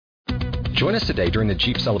Join us today during the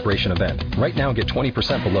Jeep Celebration event. Right now, get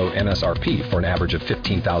 20% below MSRP for an average of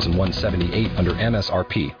 $15,178 under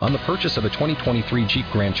MSRP on the purchase of a 2023 Jeep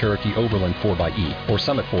Grand Cherokee Overland 4xE or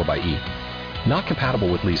Summit 4xE. Not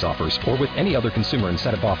compatible with lease offers or with any other consumer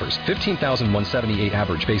incentive offers. $15,178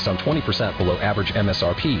 average based on 20% below average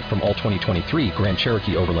MSRP from all 2023 Grand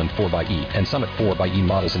Cherokee Overland 4xE and Summit 4xE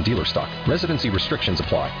models in dealer stock. Residency restrictions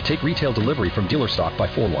apply. Take retail delivery from dealer stock by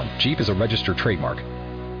 4/1. Jeep is a registered trademark.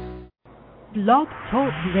 Blog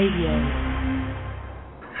Talk Radio.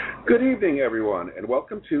 Good evening, everyone, and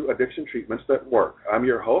welcome to Addiction Treatments That Work. I'm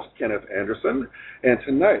your host, Kenneth Anderson, and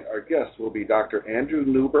tonight our guest will be Dr. Andrew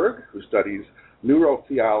Newberg, who studies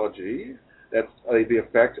neurotheology. That's the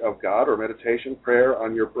effect of God or meditation prayer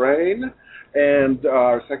on your brain. And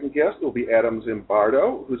our second guest will be Adam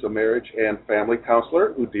Zimbardo, who's a marriage and family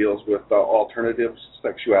counselor who deals with alternative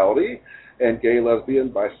sexuality and gay, lesbian,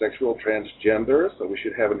 bisexual, transgender. So we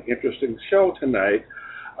should have an interesting show tonight.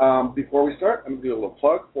 Before we start, I'm going to do a little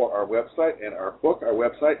plug for our website and our book. Our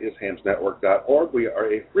website is hamsnetwork.org. We are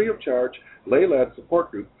a free-of-charge, lay-led support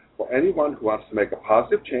group for anyone who wants to make a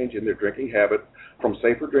positive change in their drinking habit, from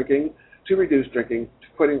safer drinking to reduced drinking to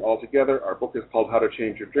quitting altogether. Our book is called How to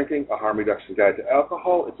Change Your Drinking, A Harm Reduction Guide to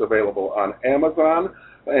Alcohol. It's available on Amazon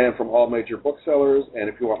and from all major booksellers. And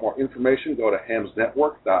if you want more information, go to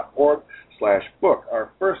hamsnetwork.org/book.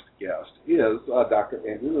 Our first guest is Dr.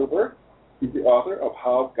 Andrew Newberg. He's the author of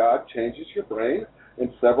How God Changes Your Brain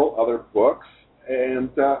and several other books.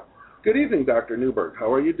 And good evening, Dr. Newberg.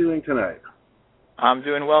 How are you doing tonight? I'm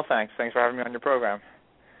doing well, thanks. Thanks for having me on your program.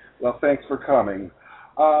 Well, thanks for coming.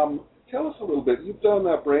 Tell us a little bit. You've done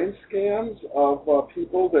brain scans of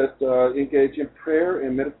people that engage in prayer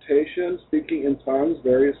and meditation, speaking in tongues,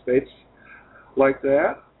 various states like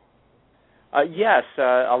that? Yes,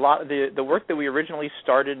 a lot of the work that we originally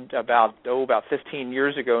started about 15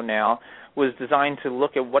 years ago now was designed to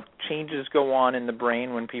look at what changes go on in the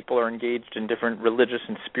brain when people are engaged in different religious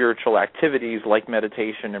and spiritual activities like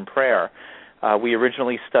meditation and prayer. We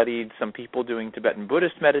originally studied some people doing Tibetan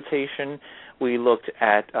Buddhist meditation. We looked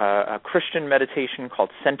at a Christian meditation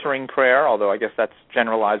called centering prayer, although I guess that's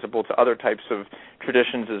generalizable to other types of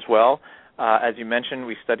traditions as well. As you mentioned,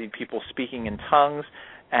 we studied people speaking in tongues.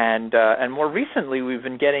 And more recently, we've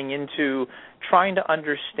been getting into trying to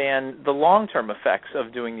understand the long-term effects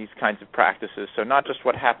of doing these kinds of practices. So not just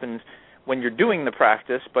what happens when you're doing the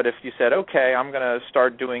practice, but if you said, okay, I'm going to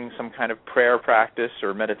start doing some kind of prayer practice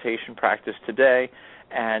or meditation practice today,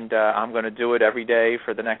 and I'm going to do it every day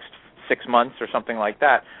for the next 6 months or something like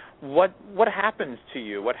that, what happens to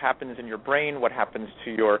you? What happens in your brain? What happens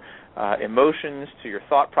to your emotions, to your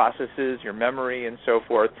thought processes, your memory, and so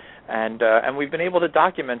forth? And we've been able to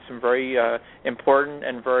document some very important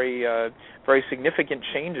and very significant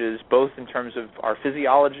changes, both in terms of our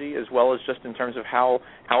physiology as well as just in terms of how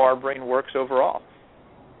our brain works overall.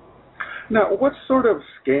 Now, what sort of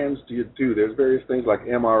scans do you do? There's various things like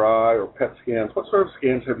MRI or PET scans. What sort of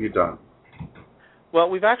scans have you done? Well,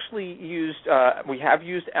 we've actually used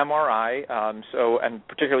MRI, and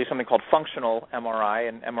particularly something called functional MRI,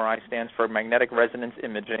 and MRI stands for magnetic resonance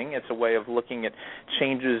imaging. It's a way of looking at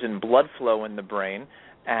changes in blood flow in the brain,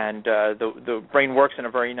 and the brain works in a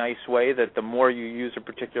very nice way that the more you use a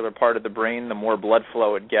particular part of the brain, the more blood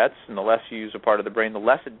flow it gets, and the less you use a part of the brain, the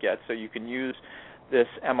less it gets. So you can use this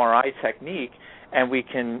MRI technique, and we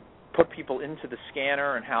can put people into the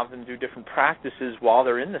scanner and have them do different practices while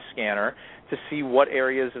they're in the scanner to see what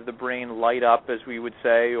areas of the brain light up, as we would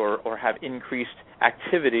say, or have increased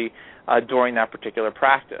activity during that particular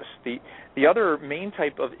practice. The other main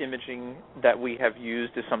type of imaging that we have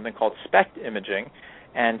used is something called SPECT imaging,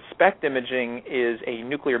 and SPECT imaging is a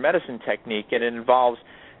nuclear medicine technique, and it involves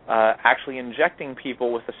actually injecting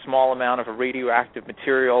people with a small amount of a radioactive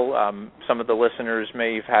material. Some of the listeners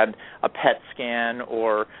may have had a PET scan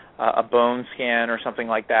or a bone scan or something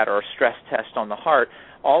like that, or a stress test on the heart.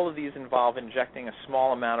 All of these involve injecting a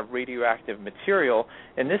small amount of radioactive material.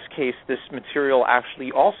 In this case, this material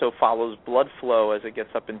actually also follows blood flow as it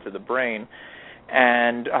gets up into the brain,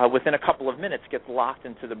 and within a couple of minutes gets locked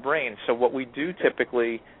into the brain. So what we do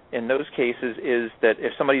typically in those cases is that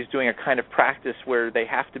if somebody's doing a kind of practice where they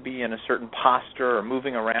have to be in a certain posture or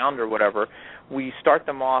moving around or whatever, we start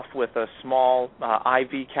them off with a small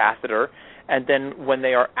IV catheter, and then when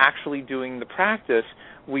they are actually doing the practice,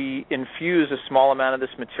 we infuse a small amount of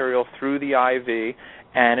this material through the IV,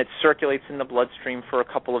 and it circulates in the bloodstream for a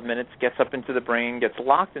couple of minutes, gets up into the brain, gets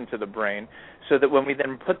locked into the brain, so that when we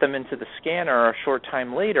then put them into the scanner a short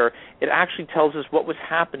time later, it actually tells us what was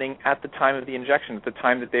happening at the time of the injection, at the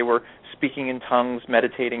time that they were speaking in tongues,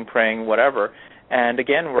 meditating, praying, whatever. And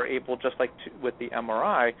again, we're able, just like with the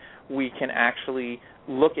MRI, we can actually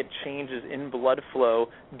look at changes in blood flow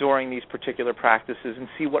during these particular practices and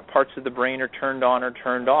see what parts of the brain are turned on or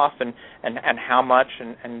turned off, and how much,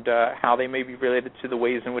 and how they may be related to the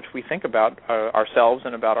ways in which we think about ourselves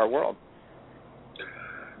and about our world.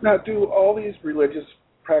 Now, do all these religious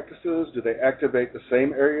practices, do they activate the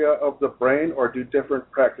same area of the brain, or do different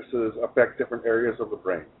practices affect different areas of the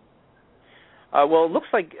brain? Well, it looks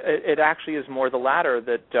like it actually is more the latter,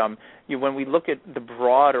 that when we look at the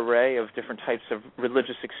broad array of different types of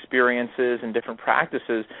religious experiences and different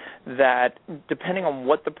practices, that depending on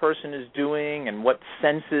what the person is doing and what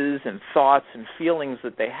senses and thoughts and feelings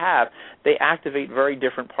that they have, they activate very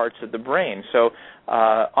different parts of the brain. So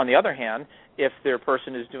on the other hand, if their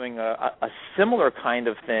person is doing a similar kind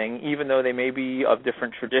of thing, even though they may be of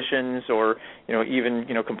different traditions or even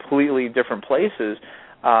completely different places,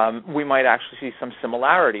 we might actually see some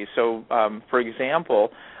similarities. So, for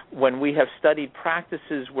example, when we have studied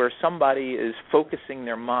practices where somebody is focusing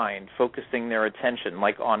their mind, focusing their attention,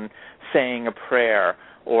 like on saying a prayer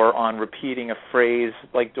or on repeating a phrase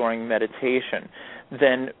like during meditation,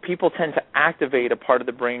 then people tend to activate a part of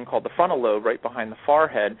the brain called the frontal lobe right behind the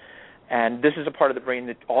forehead. And this is a part of the brain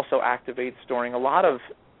that also activates during a lot of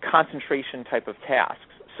concentration type of tasks.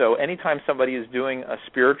 So anytime somebody is doing a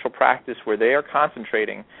spiritual practice where they are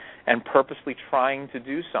concentrating and purposely trying to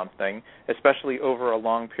do something, especially over a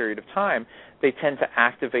long period of time, they tend to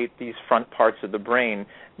activate these front parts of the brain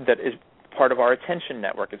that is part of our attention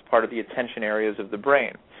network. It's part of the attention areas of the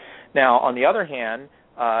brain. Now, on the other hand,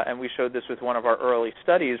 and we showed this with one of our early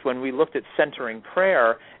studies, when we looked at centering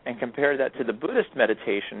prayer and compared that to the Buddhist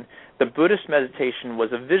meditation, the Buddhist meditation was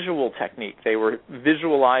a visual technique. They were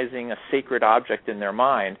visualizing a sacred object in their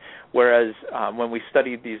mind, whereas when we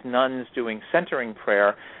studied these nuns doing centering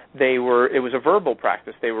prayer, it was a verbal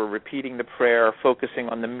practice. They were repeating the prayer, focusing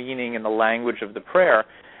on the meaning and the language of the prayer.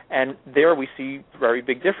 And there we see very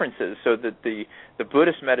big differences, so that the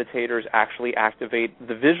Buddhist meditators actually activate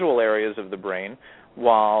the visual areas of the brain,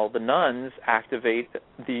 while the nuns activate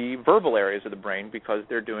the verbal areas of the brain because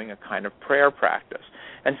they're doing a kind of prayer practice.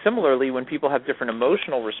 And similarly, when people have different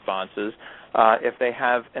emotional responses, if they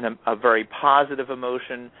have a very positive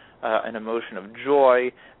emotion, an emotion of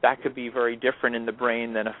joy, that could be very different in the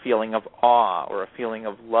brain than a feeling of awe or a feeling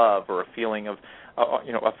of love or a feeling of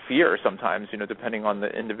of fear sometimes, depending on the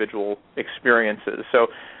individual experiences. So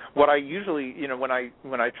what I usually, when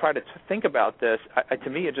I try to think about this, to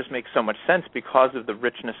me it just makes so much sense because of the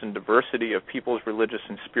richness and diversity of people's religious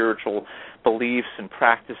and spiritual beliefs and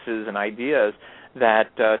practices and ideas,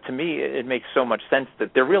 that to me it makes so much sense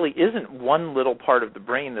that there really isn't one little part of the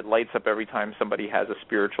brain that lights up every time somebody has a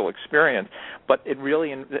spiritual experience. But it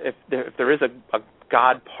really, if there is a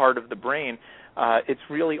God part of the brain, it's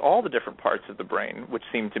really all the different parts of the brain which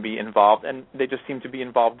seem to be involved, and they just seem to be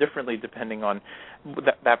involved differently depending on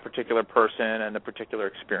that particular person and the particular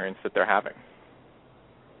experience that they're having.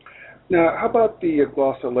 Now, how about the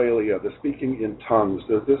glossolalia, the speaking in tongues?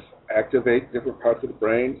 Does this activate different parts of the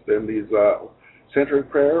brain than these centering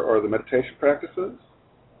prayer or the meditation practices?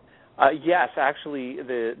 Yes, actually,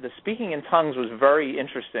 the speaking in tongues was very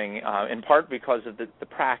interesting, in part because of the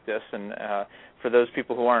practice. And for those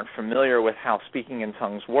people who aren't familiar with how speaking in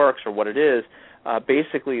tongues works or what it is,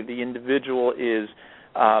 basically the individual is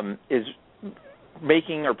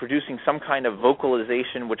making or producing some kind of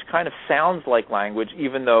vocalization which kind of sounds like language,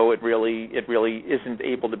 even though it really isn't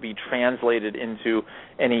able to be translated into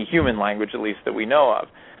any human language, at least that we know of.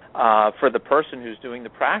 For the person who's doing the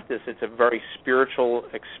practice, it's a very spiritual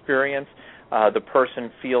experience. The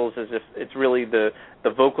person feels as if it's really the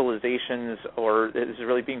vocalizations or is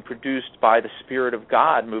really being produced by the Spirit of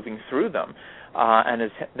God moving through them, and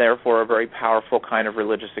is therefore a very powerful kind of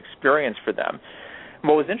religious experience for them.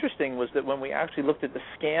 What was interesting was that when we actually looked at the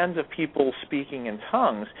scans of people speaking in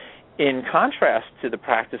tongues, in contrast to the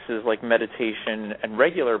practices like meditation and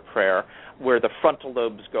regular prayer, where the frontal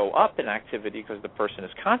lobes go up in activity because the person is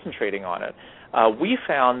concentrating on it, we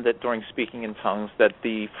found that during speaking in tongues that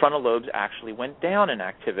the frontal lobes actually went down in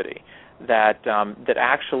activity, that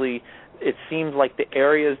actually it seemed like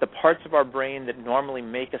the parts of our brain that normally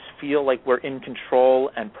make us feel like we're in control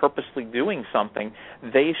and purposely doing something,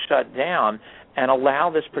 they shut down and allow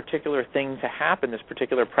this particular thing to happen, this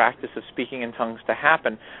particular practice of speaking in tongues to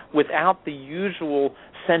happen without the usual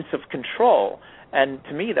sense of control. And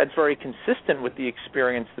to me, that's very consistent with the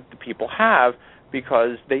experience that the people have,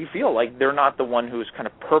 because they feel like they're not the one who's kind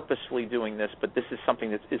of purposefully doing this, but this is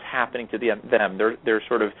something that is happening to them. They're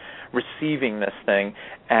sort of receiving this thing,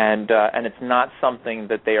 and it's not something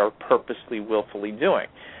that they are purposely, willfully doing.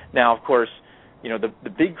 Now, of course, the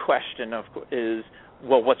big question is,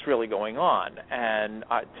 well, what's really going on? And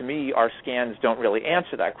to me, our scans don't really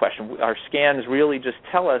answer that question. Our scans really just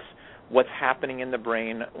tell us what's happening in the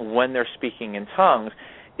brain when they're speaking in tongues.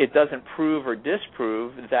 It doesn't prove or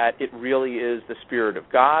disprove that it really is the Spirit of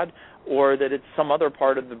God, or that it's some other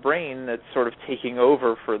part of the brain that's sort of taking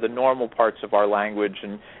over for the normal parts of our language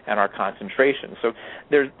and our concentration. So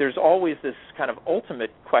there's always this kind of ultimate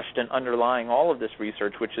question underlying all of this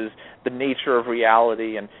research, which is the nature of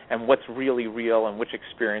reality and what's really real and which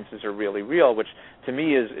experiences are really real, which to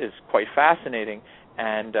me is quite fascinating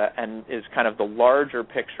and is kind of the larger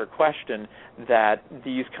picture question that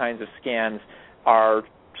these kinds of scans are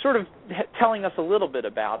sort of telling us a little bit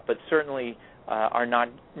about, but certainly are not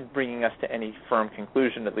bringing us to any firm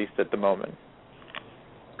conclusion, at least at the moment.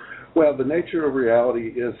 Well, the nature of reality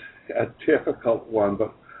is a difficult one,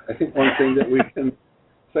 but I think one thing that we can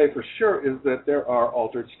say for sure is that there are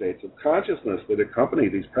altered states of consciousness that accompany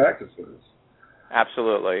these practices.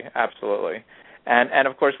 Absolutely. And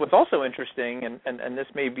of course, what's also interesting, and this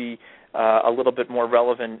may be a little bit more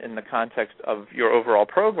relevant in the context of your overall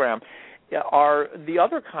program, are the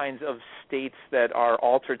other kinds of states that are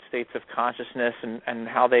altered states of consciousness and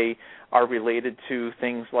how they are related to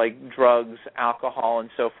things like drugs, alcohol, and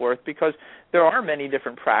so forth, because there are many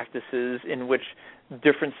different practices in which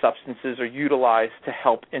different substances are utilized to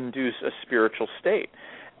help induce a spiritual state.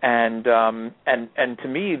 And to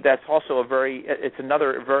me, that's also it's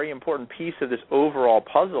another very important piece of this overall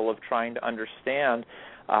puzzle of trying to understand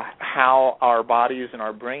how our bodies and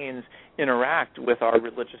our brains interact with our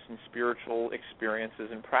religious and spiritual experiences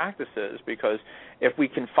and practices. Because if we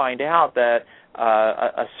can find out that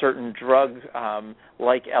a certain drug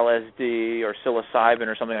like LSD or psilocybin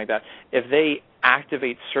or something like that, if they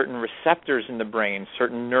activate certain receptors in the brain,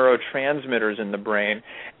 certain neurotransmitters in the brain,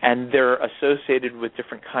 and they're associated with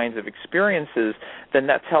different kinds of experiences, then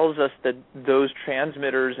that tells us that those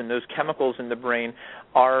transmitters and those chemicals in the brain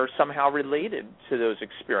are somehow related to those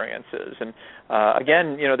experiences. And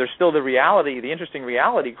again, there's still the interesting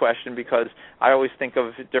reality question, because I always think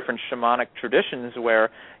of different shamanic traditions where,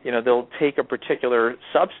 they'll take a particular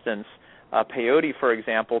substance, peyote, for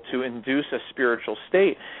example, to induce a spiritual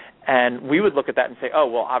state. And we would look at that and say, oh,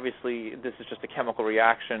 well, obviously this is just a chemical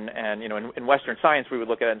reaction. And, in Western science, we would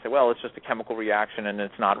look at it and say, well, it's just a chemical reaction and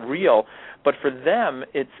it's not real. But for them,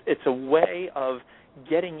 it's a way of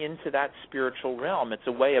getting into that spiritual realm. It's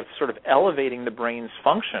a way of sort of elevating the brain's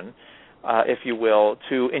function, if you will,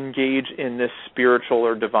 to engage in this spiritual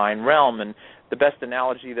or divine realm. And the best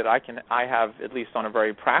analogy that I have, at least on a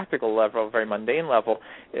very practical level, a very mundane level,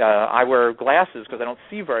 I wear glasses because I don't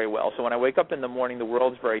see very well. So when I wake up in the morning, the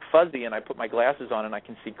world's very fuzzy, and I put my glasses on and I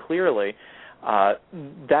can see clearly.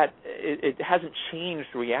 That it hasn't changed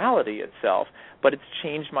reality itself, but it's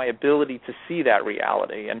changed my ability to see that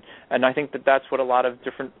reality. And I think that that's what a lot of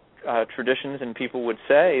different traditions and people would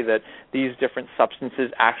say, that these different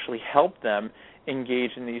substances actually help them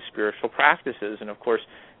engage in these spiritual practices. And of course,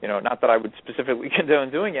 not that I would specifically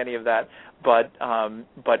condone doing any of that, but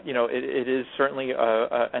it is certainly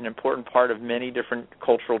an important part of many different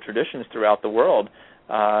cultural traditions throughout the world,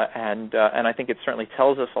 and I think it certainly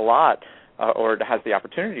tells us a lot, or it has the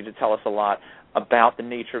opportunity to tell us a lot about the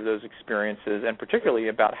nature of those experiences, and particularly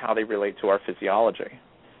about how they relate to our physiology.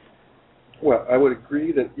 Well, I would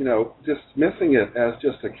agree that, dismissing it as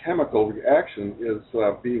just a chemical reaction is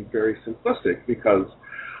being very simplistic, because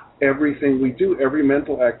everything we do, every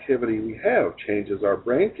mental activity we have changes our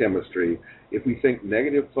brain chemistry. If we think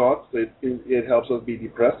negative thoughts, it helps us be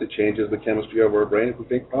depressed. It changes the chemistry of our brain. If we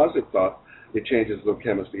think positive thoughts, it changes the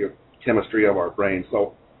chemistry of our brain.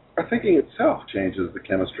 So our thinking itself changes the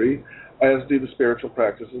chemistry, as do the spiritual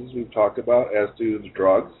practices we've talked about, as do the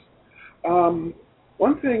drugs.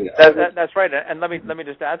 One thing that's right, and let me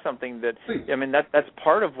just add something that please. That's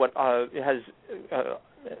part of what has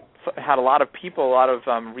had a lot of people, a lot of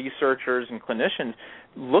researchers and clinicians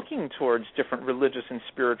looking towards different religious and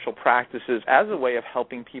spiritual practices as a way of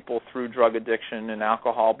helping people through drug addiction and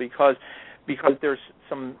alcohol, because there's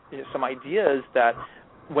some ideas that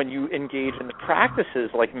when you engage in the practices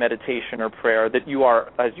like meditation or prayer, that you are,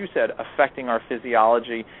 as you said, affecting our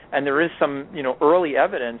physiology, and there is some early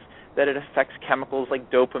evidence that it affects chemicals like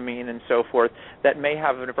dopamine and so forth that may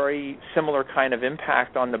have a very similar kind of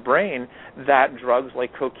impact on the brain that drugs like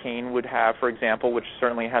cocaine would have, for example, which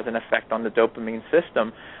certainly has an effect on the dopamine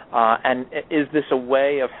system. And is this a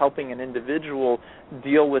way of helping an individual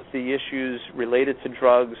deal with the issues related to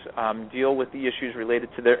drugs, deal with the issues related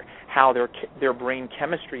to how their brain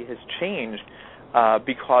chemistry has changed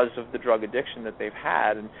because of the drug addiction that they've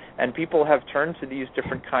had. And people have turned to these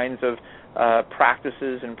different kinds of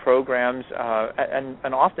practices and programs,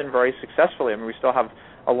 and often very successfully. I mean, we still have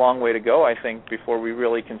a long way to go, I think, before we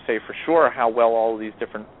really can say for sure how well all of these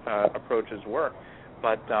different approaches work.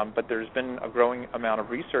 But there's been a growing amount of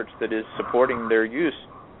research that is supporting their use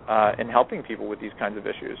in helping people with these kinds of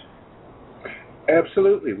issues.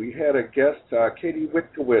 Absolutely. We had a guest, Katie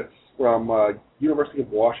Witkowitz from University of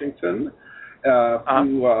Washington,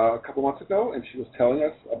 a couple months ago, and she was telling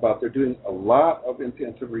us about they're doing a lot of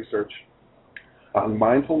intensive research on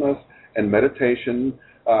mindfulness and meditation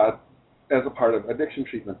as a part of addiction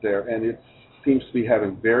treatment there, and it seems to be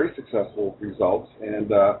having very successful results, and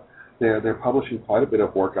they're publishing quite a bit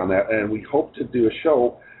of work on that, and we hope to do a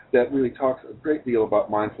show that really talks a great deal about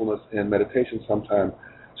mindfulness and meditation sometime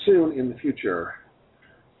soon in the future.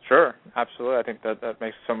 Sure, absolutely. I think that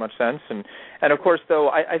makes so much sense. And of course, though,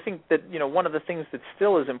 I think that, you know, one of the things that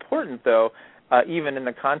still is important, though, even in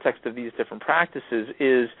the context of these different practices,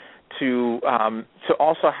 is to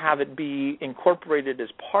also have it be incorporated as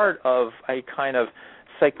part of a kind of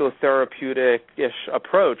psychotherapeutic-ish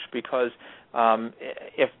approach, because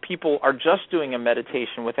if people are just doing a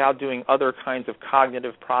meditation without doing other kinds of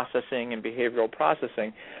cognitive processing and behavioral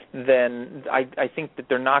processing, then I think that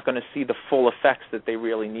they're not going to see the full effects that they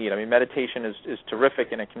really need. I mean, meditation is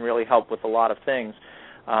terrific, and it can really help with a lot of things,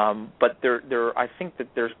 but I think that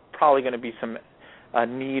there's probably going to be some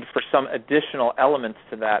need for some additional elements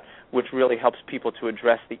to that, which really helps people to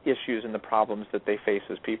address the issues and the problems that they face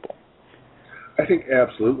as people. I think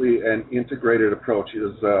absolutely an integrated approach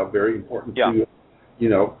is very important to, you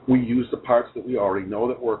know, we use the parts that we already know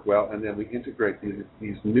that work well, and then we integrate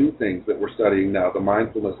these new things that we're studying now, the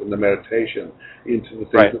mindfulness and the meditation, into the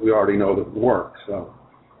things that we already know that work. So.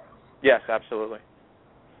 Yes, absolutely.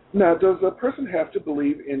 Now, does a person have to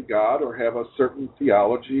believe in God or have a certain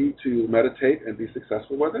theology to meditate and be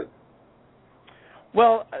successful with it?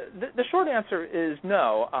 Well, the short answer is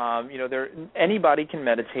no. You know, anybody can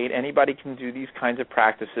meditate, anybody can do these kinds of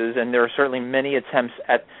practices, and there are certainly many attempts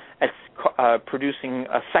at producing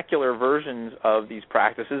secular versions of these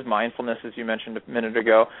practices. Mindfulness, as you mentioned a minute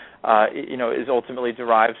ago, you know, is ultimately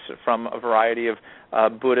derived from a variety of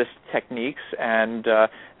Buddhist techniques, and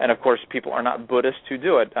of course, people are not Buddhists who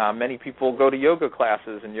do it. Many people go to yoga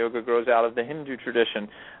classes, and yoga grows out of the Hindu tradition,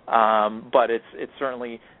 but it's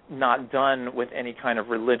certainly not done with any kind of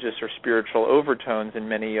religious or spiritual overtones in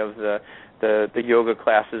many of the yoga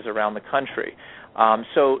classes around the country.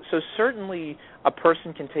 So certainly a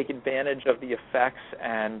person can take advantage of the effects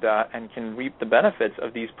and can reap the benefits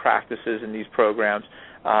of these practices and these programs,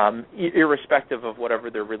 irrespective of whatever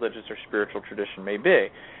their religious or spiritual tradition may be.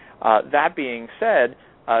 That being said,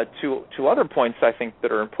 two other points I think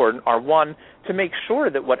that are important are, one, to make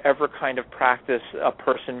sure that whatever kind of practice a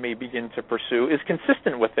person may begin to pursue is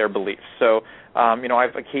consistent with their beliefs. So, you know,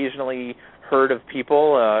 I've occasionally heard of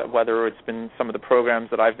people, whether it's been some of the programs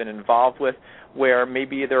that I've been involved with, where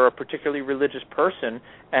maybe they're a particularly religious person,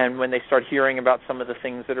 and when they start hearing about some of the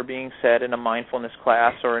things that are being said in a mindfulness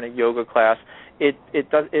class or in a yoga class, it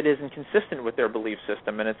isn't consistent with their belief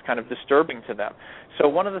system, and it's kind of disturbing to them. So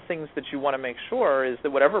one of the things that you want to make sure is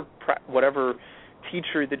that whatever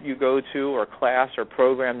teacher that you go to or class or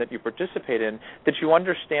program that you participate in, that you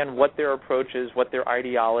understand what their approach is, what their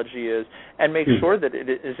ideology is, and make sure that it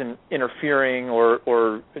isn't interfering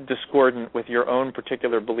or discordant with your own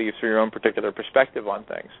particular beliefs or your own particular perspective on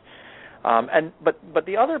things. But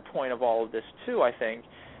the other point of all of this, too, I think,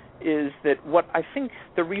 is that what I think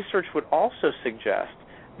the research would also suggest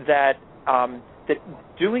that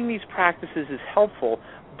doing these practices is helpful,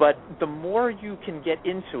 but the more you can get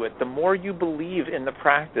into it, the more you believe in the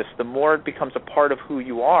practice, the more it becomes a part of who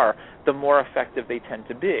you are, the more effective they tend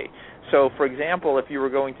to be. So, for example, if you were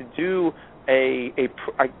going to do a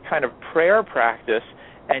kind of prayer practice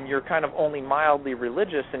and you're kind of only mildly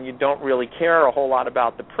religious and you don't really care a whole lot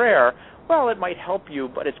about the prayer, well, it might help you,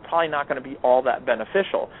 but it's probably not going to be all that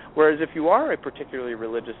beneficial. Whereas if you are a particularly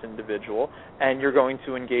religious individual and you're going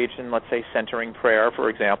to engage in, let's say, centering prayer, for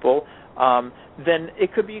example, then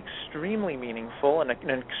it could be extremely meaningful and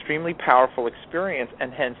an extremely powerful experience,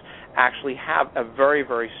 and hence actually have a very,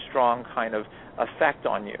 very strong kind of effect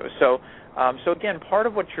on you. So again, part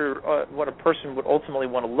of what a person would ultimately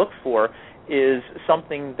want to look for is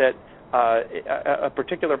something that a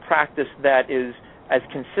particular practice that is as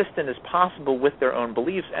consistent as possible with their own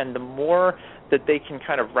beliefs, and the more that they can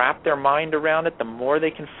kind of wrap their mind around it, the more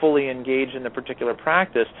they can fully engage in the particular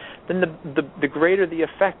practice, then the greater the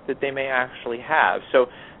effect that they may actually have. So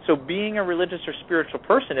being a religious or spiritual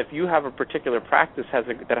person, if you have a particular practice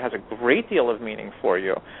that has a great deal of meaning for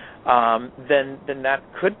you, then that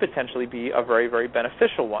could potentially be a very, very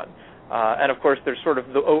beneficial one. And of course, there's sort of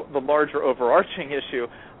the larger overarching issue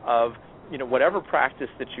of, whatever practice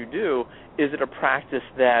that you do, is it a practice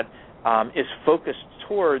that is focused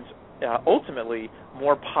towards ultimately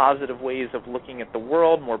more positive ways of looking at the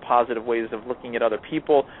world, more positive ways of looking at other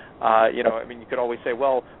people. You could always say,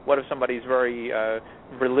 well, what if somebody's very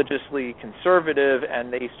religiously conservative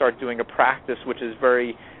and they start doing a practice which is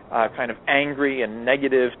very kind of angry and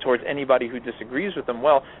negative towards anybody who disagrees with them?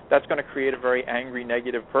 Well, that's going to create a very angry,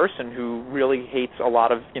 negative person who really hates a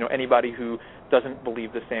lot of, anybody who doesn't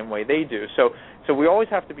believe the same way they do. So we always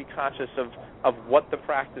have to be conscious of what the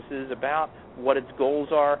practice is about, what its goals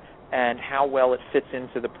are, and how well it fits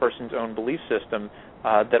into the person's own belief system.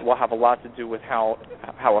 That will have a lot to do with how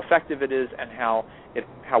effective it is and how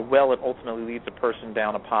well it ultimately leads a person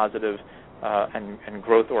down a positive and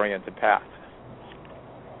growth-oriented path.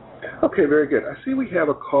 Okay, very good. I see we have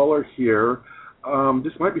a caller here.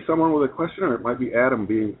 This might be someone with a question, or it might be Adam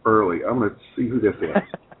being early. I'm going to see who this is.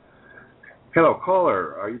 Hello,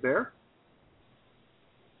 caller. Are you there?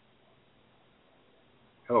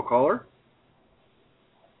 Hello, caller?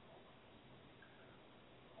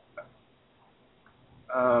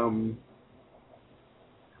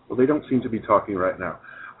 Well, they don't seem to be talking right now.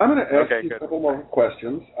 I'm going to ask you a couple more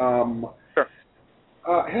questions. Sure.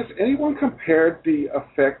 Has anyone compared the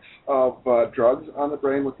effects of drugs on the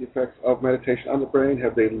brain with the effects of meditation on the brain?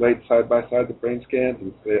 Have they laid side by side the brain scans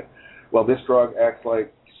and said, well, this drug acts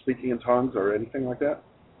like speaking in tongues or anything like that?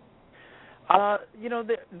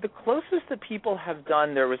 The closest that people have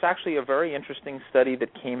done, there was actually a very interesting study that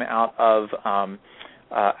came out of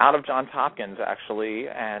Johns Hopkins, actually,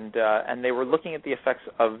 and they were looking at the effects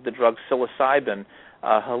of the drug psilocybin,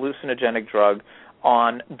 a hallucinogenic drug,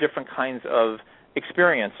 on different kinds of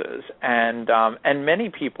experiences. And many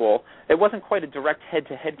people, it wasn't quite a direct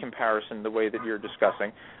head-to-head comparison the way that you're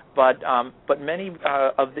discussing, but many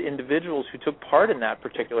of the individuals who took part in that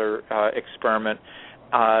particular experiment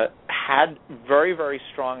had very, very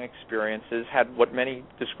strong experiences, had what many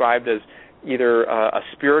described as either a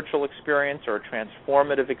spiritual experience or a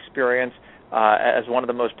transformative experience as one of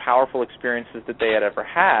the most powerful experiences that they had ever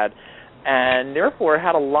had, and therefore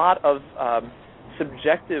had a lot of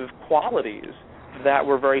subjective qualities that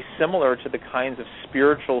were very similar to the kinds of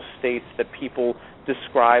spiritual states that people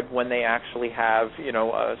describe when they actually have,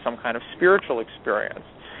 some kind of spiritual experience.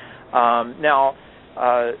 One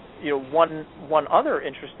other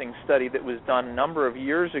interesting study that was done a number of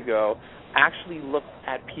years ago actually looked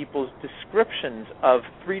at people's descriptions of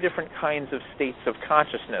 3 different kinds of states of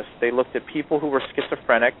consciousness. They looked at people who were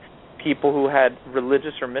schizophrenic, people who had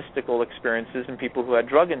religious or mystical experiences, and people who had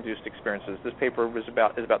drug-induced experiences. This paper is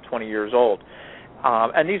about 20 years old.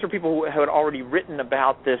 And these are people who had already written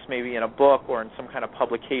about this maybe in a book or in some kind of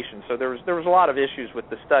publication. So there was a lot of issues with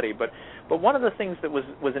the study. But one of the things that was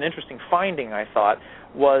an interesting finding, I thought,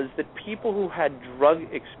 was that people who had drug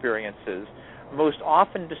experiences most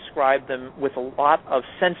often described them with a lot of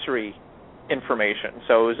sensory information.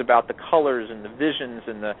 So it was about the colors and the visions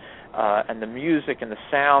and the music and the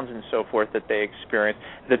sounds and so forth that they experienced,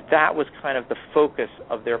 that was kind of the focus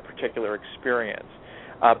of their particular experience.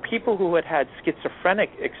 People who had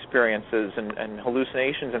schizophrenic experiences and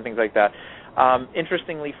hallucinations and things like that,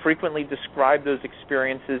 interestingly, frequently described those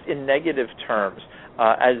experiences in negative terms,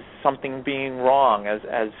 as something being wrong,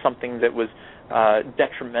 as something that was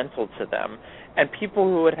detrimental to them. And people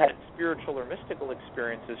who had spiritual or mystical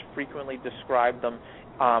experiences frequently describe them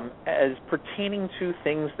as pertaining to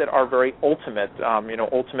things that are very ultimate,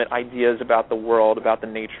 ultimate ideas about the world, about the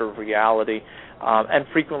nature of reality, and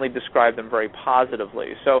frequently describe them very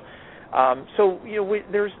positively. So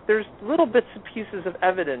there's little bits and pieces of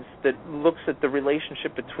evidence that looks at the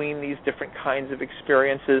relationship between these different kinds of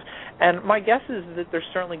experiences, and my guess is that there's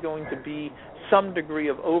certainly going to be some degree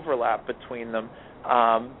of overlap between them.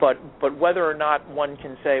 But whether or not one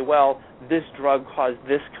can say, well, this drug caused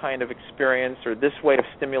this kind of experience or this way of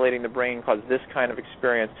stimulating the brain caused this kind of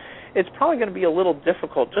experience, it's probably going to be a little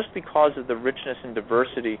difficult just because of the richness and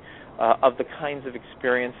diversity of the kinds of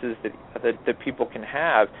experiences that people can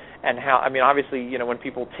have, and how, obviously, when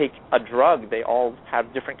people take a drug, they all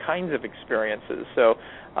have different kinds of experiences. So,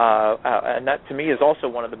 and that to me is also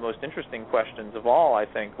one of the most interesting questions of all, I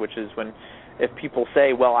think, which is if people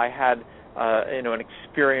say, well, I had an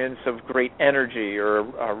experience of great energy or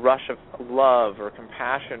a rush of love or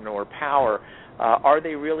compassion or power? Are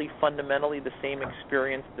they really fundamentally the same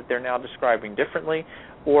experience that they're now describing differently,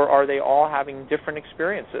 or are they all having different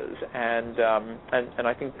experiences? And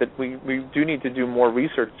I think that we do need to do more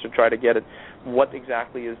research to try to get at what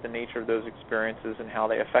exactly is the nature of those experiences and how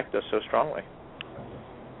they affect us so strongly.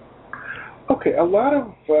 Okay, a lot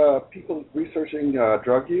of people researching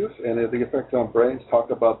drug use and the effects on brains talk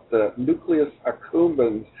about the nucleus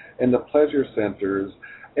accumbens and the pleasure centers.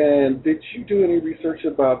 And did you do any research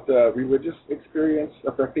about religious experience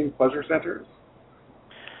affecting pleasure centers?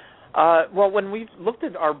 Well, when we've looked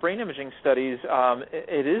at our brain imaging studies,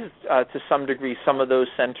 it is to some degree some of those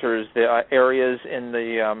centers, the areas in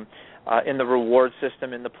the reward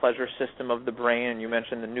system, in the pleasure system of the brain. And you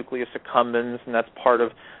mentioned the nucleus accumbens, and that's part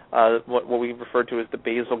of what we refer to as the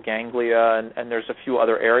basal ganglia. And there's a few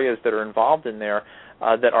other areas that are involved in there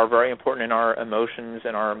that are very important in our emotions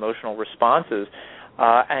and our emotional responses.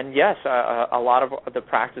 And yes, a lot of the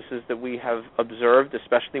practices that we have observed,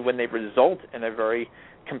 especially when they result in a very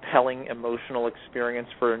compelling emotional experience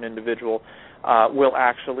for an individual, will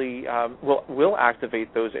actually will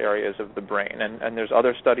activate those areas of the brain. And there's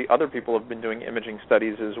other people have been doing imaging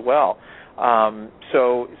studies as well.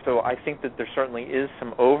 So I think that there certainly is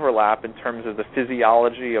some overlap in terms of the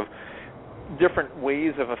physiology of different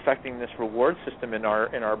ways of affecting this reward system in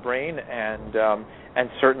our brain, and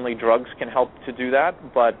certainly drugs can help to do that,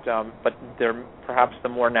 but they're perhaps the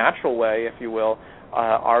more natural way, if you will,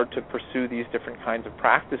 are to pursue these different kinds of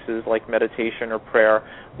practices like meditation or prayer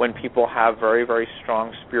when people have very, very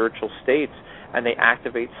strong spiritual states and they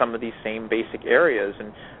activate some of these same basic areas.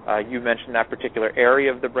 And you mentioned that particular area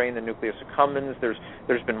of the brain, the nucleus accumbens.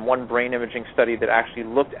 There's been one brain imaging study that actually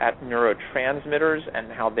looked at neurotransmitters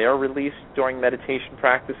and how they're released during meditation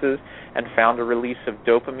practices and found a release of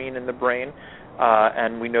dopamine in the brain.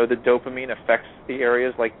 And we know that dopamine affects the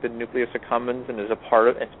areas like the nucleus accumbens and it's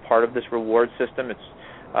part of this reward system. It's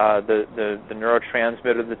the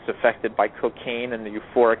neurotransmitter that's affected by cocaine and the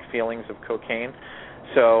euphoric feelings of cocaine.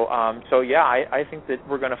 So yeah, I think that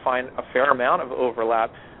we're going to find a fair amount of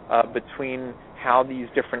overlap between how these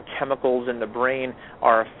different chemicals in the brain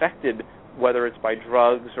are affected, whether it's by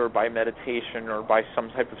drugs or by meditation or by some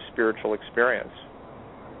type of spiritual experience.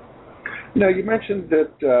 Now, you mentioned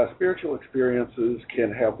that spiritual experiences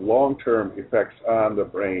can have long-term effects on the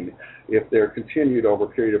brain if they're continued over a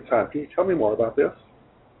period of time. Can you tell me more about this?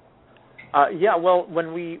 Yeah, well,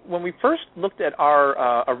 when we first looked at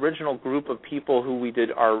our original group of people who we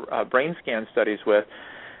did our brain scan studies with,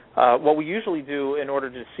 what we usually do in order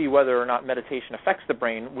to see whether or not meditation affects the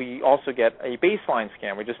brain, we also get a baseline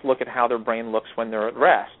scan. We just look at how their brain looks when they're at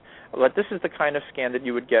rest. But this is the kind of scan that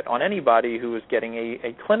you would get on anybody who is getting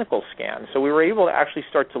a clinical scan. So we were able to actually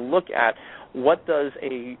start to look at what does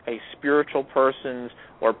a spiritual person's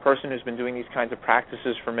or a person who's been doing these kinds of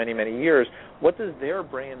practices for many, many years, what does their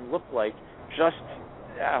brain look like just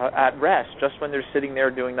at rest, just when they're sitting there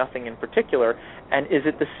doing nothing in particular, and is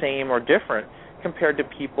it the same or different compared to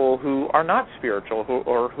people who are not spiritual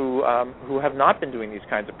who have not been doing these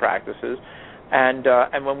kinds of practices?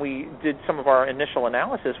 And when we did some of our initial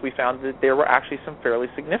analysis, we found that there were actually some fairly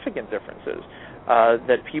significant differences,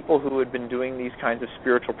 that people who had been doing these kinds of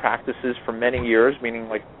spiritual practices for many years, meaning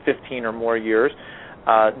like 15 or more years,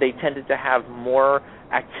 they tended to have more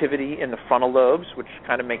activity in the frontal lobes, which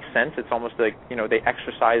kind of makes sense. It's almost like, they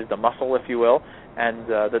exercised the muscle, if you will, and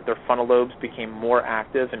that their frontal lobes became more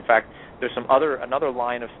active. In fact, there's another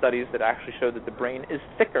line of studies that actually show that the brain is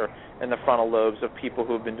thicker in the frontal lobes of people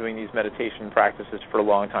who have been doing these meditation practices for a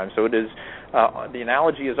long time. So it is, the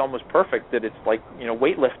analogy is almost perfect, that it's like,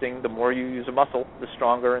 weightlifting. The more you use a muscle, the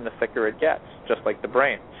stronger and the thicker it gets, just like the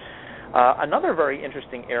brain. Another very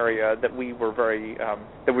interesting area that we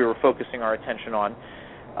were focusing our attention on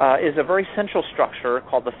is a very central structure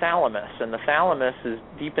called the thalamus, and the thalamus is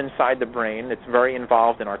deep inside the brain. It's very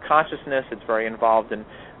involved in our consciousness. It's very involved in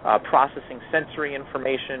processing sensory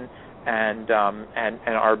information and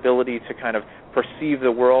our ability to kind of perceive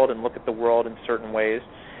the world and look at the world in certain ways.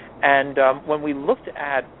 And when we looked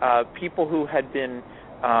at people who had been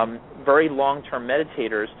very long-term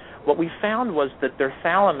meditators, what we found was that their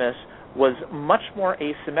thalamus was much more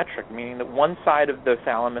asymmetric, meaning that one side of the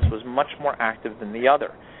thalamus was much more active than the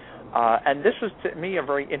other. And this was, to me, a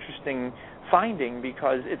very interesting finding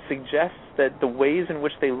because it suggests that the ways in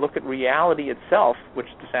which they look at reality itself, which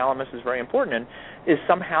the thalamus is very important in, is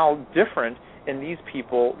somehow different in these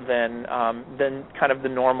people than kind of the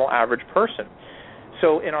normal average person.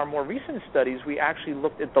 So in our more recent studies, we actually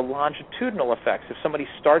looked at the longitudinal effects. If somebody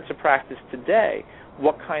starts a practice today,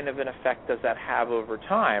 what kind of an effect does that have over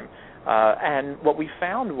time? And what we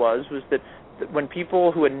found was that when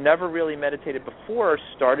people who had never really meditated before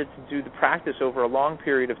started to do the practice over a long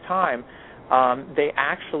period of time, they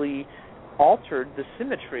actually altered the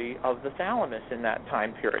symmetry of the thalamus in that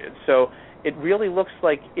time period. So it really looks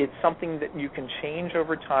like it's something that you can change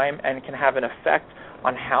over time and can have an effect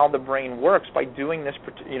on how the brain works by doing this,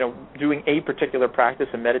 doing a particular practice,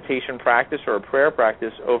 a meditation practice or a prayer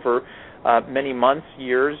practice over many months,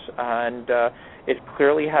 years, and it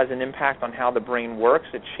clearly has an impact on how the brain works.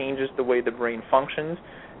 It changes the way the brain functions,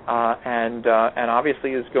 and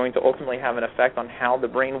obviously is going to ultimately have an effect on how the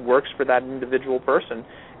brain works for that individual person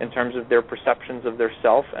in terms of their perceptions of their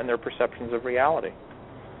self and their perceptions of reality.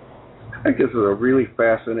 I think this is a really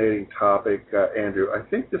fascinating topic, Andrew. I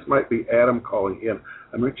think this might be Adam calling in.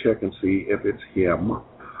 I'm going to check and see if it's him.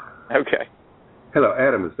 Okay. Hello,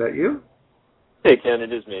 Adam. Is that you? Hey, Ken.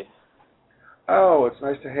 It is me. Oh, it's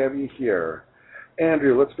nice to have you here.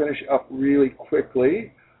 Andrew, let's finish up really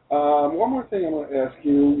quickly. One more thing I want to ask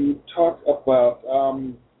you. You talked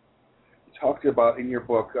about in your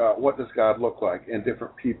book, what does God look like, and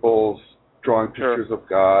different people's drawing pictures of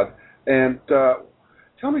God. And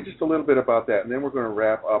tell me just a little bit about that, and then we're going to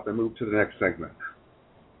wrap up and move to the next segment.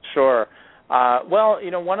 Sure. Well,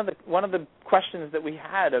 one of the questions that we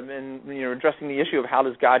had in addressing the issue of how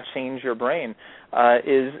does God change your brain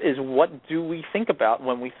is what do we think about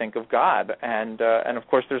when we think of God, and of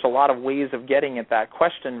course there's a lot of ways of getting at that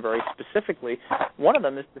question very specifically. One of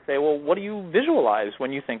them is to say, well, what do you visualize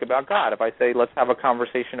when you think about God? If I say let's have a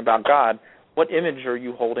conversation about God, what image are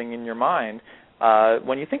you holding in your mind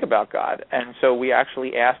when you think about God? And so we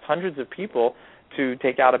actually asked hundreds of people to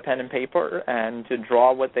take out a pen and paper and to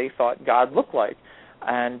draw what they thought God looked like.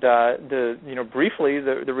 And briefly,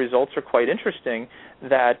 the results are quite interesting.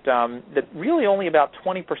 That really only about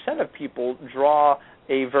 20% of people draw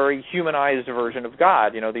a very humanized version of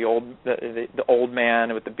God. The old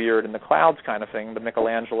man with the beard and the clouds kind of thing, the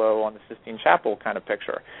Michelangelo on the Sistine Chapel kind of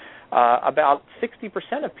picture. About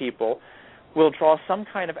 60% of people will draw some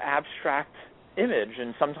kind of abstract image,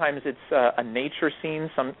 and sometimes it's a nature scene,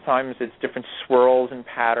 sometimes it's different swirls and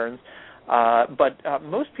patterns, but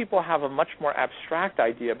most people have a much more abstract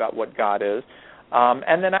idea about what God is.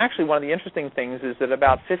 And then actually one of the interesting things is that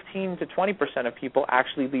about 15 to 20% of people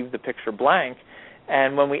actually leave the picture blank,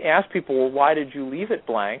 and when we asked people, well, why did you leave it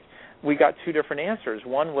blank, we got two different answers.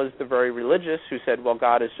 One was the very religious who said, well,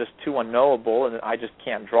 God is just too unknowable and I just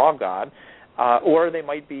can't draw God. Or they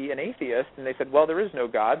might be an atheist, and they said, well, there is no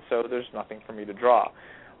God, so there's nothing for me to draw.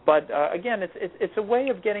 But again, it's a way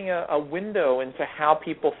of getting a window into how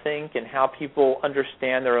people think and how people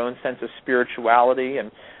understand their own sense of spirituality.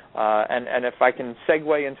 And if I can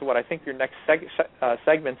segue into what I think your next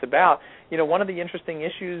segment's about, one of the interesting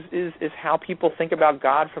issues is how people think about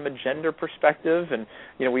God from a gender perspective. And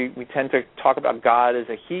we tend to talk about God as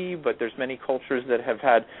a he, but there's many cultures that have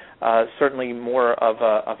had certainly more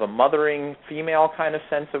of a mothering female kind of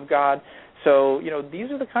sense of God. So, these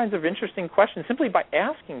are the kinds of interesting questions. Simply by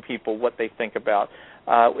asking people what they think about,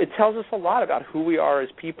 it tells us a lot about who we are as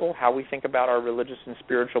people, how we think about our religious and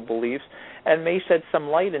spiritual beliefs, and may shed some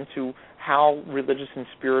light into how religious and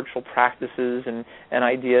spiritual practices and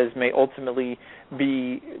ideas may ultimately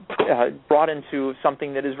be brought into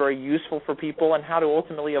something that is very useful for people, and how to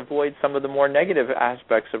ultimately avoid some of the more negative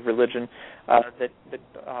aspects of religion that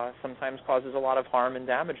sometimes causes a lot of harm and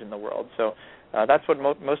damage in the world. So that's what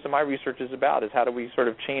most of my research is about, is how do we sort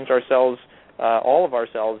of change ourselves, all of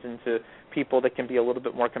ourselves, into people that can be a little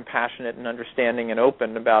bit more compassionate and understanding and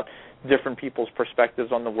open about different people's perspectives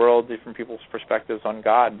on the world, different people's perspectives on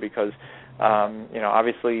God, because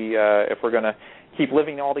obviously if we're going to keep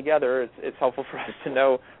living all together, it's helpful for us to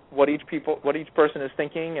know what each person is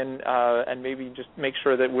thinking, and maybe just make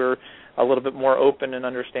sure that we're a little bit more open and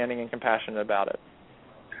understanding and compassionate about it.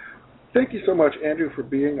 Thank you so much, Andrew, for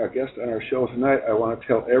being our guest on our show tonight. I want to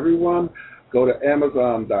tell everyone, go to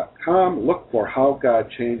Amazon.com, look for How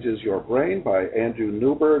God Changes Your Brain by Andrew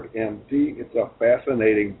Newberg, MD. It's a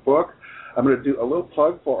fascinating book. I'm going to do a little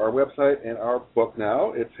plug for our website and our book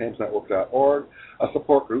now. It's hamsnetwork.org, a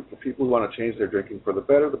support group for people who want to change their drinking for the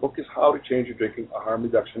better. The book is How to Change Your Drinking, a Harm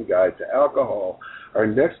Reduction Guide to Alcohol. Our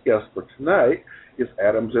next guest for tonight is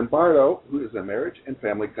Adam Zimbardo, who is a marriage and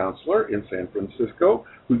family counselor in San Francisco,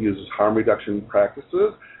 who uses harm reduction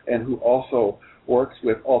practices, and who also works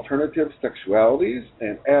with alternative sexualities.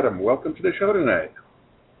 And Adam, welcome to the show tonight.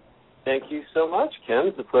 Thank you so much, Ken.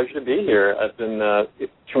 It's a pleasure to be here. I've been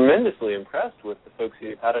tremendously impressed with the folks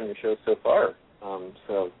you've had on your show so far.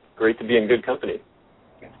 So great to be in good company.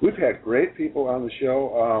 We've had great people on the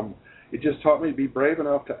show. It just taught me to be brave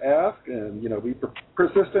enough to ask and, be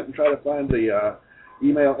persistent and try to find the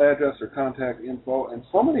email address or contact info, and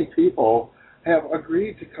so many people have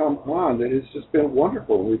agreed to come on that it's just been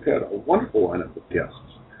wonderful. We've had a wonderful lineup of guests.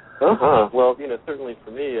 Well, certainly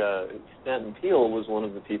for me, Stanton Peele was one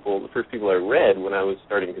of the first people I read when I was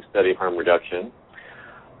starting to study harm reduction.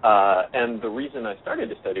 And the reason I started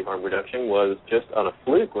to study harm reduction was just on a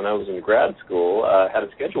fluke when I was in grad school. I had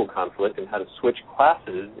a schedule conflict and had to switch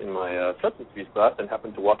classes in my substance abuse class and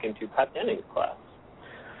happened to walk into Pat Denning's class.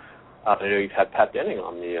 I know you've had Pat Denning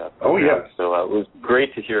on the program. Oh, yes. So it was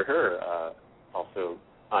great to hear her also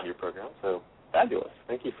on your program. So fabulous.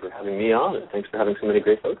 Thank you for having me on, and thanks for having so many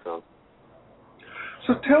great folks on.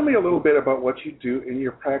 So tell me a little bit about what you do in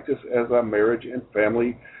your practice as a marriage and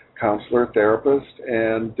family counselor, therapist,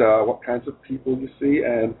 and what kinds of people you see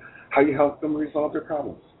and how you help them resolve their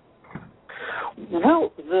problems.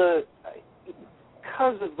 Well, because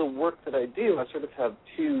of the work that I do, I sort of have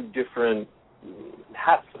two different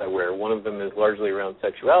hats that I wear. One of them is largely around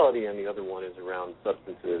sexuality, and the other one is around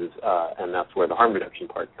substances, and that's where the harm reduction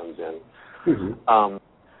part comes in. Mm-hmm.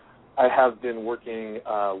 I have been working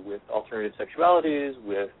with alternative sexualities,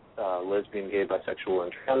 with lesbian, gay, bisexual,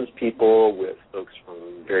 and trans people, with folks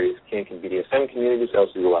from various kink and BDSM communities. I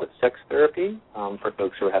also do a lot of sex therapy for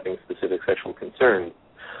folks who are having specific sexual concerns.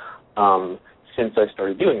 Since I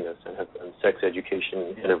started doing this, and have done sex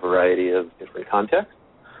education in a variety of different contexts.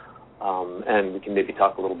 And we can maybe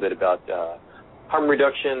talk a little bit about harm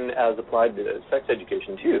reduction as applied to sex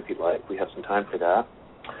education, too, if you'd like. We have some time for that.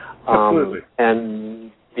 Absolutely.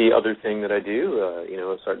 And the other thing that I do,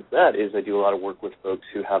 aside from that, is I do a lot of work with folks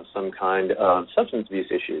who have some kind of substance abuse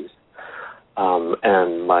issues.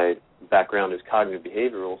 And my background is cognitive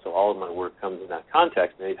behavioral, so all of my work comes in that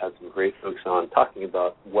context. And they've had some great folks on talking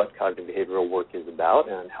about what cognitive behavioral work is about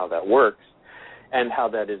and how that works, and how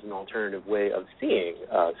that is an alternative way of seeing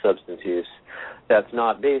substance use that's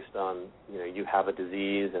not based on, you have a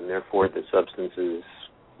disease and therefore the substance is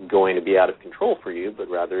going to be out of control for you, but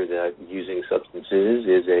rather that using substances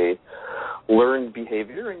is a learned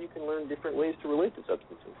behavior and you can learn different ways to relate to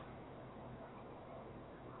substances.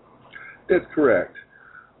 That's correct.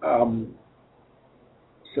 I'm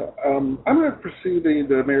going to pursue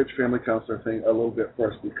the marriage family counselor thing a little bit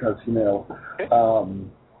first because, okay.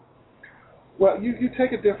 Well, you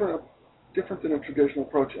take a different than a traditional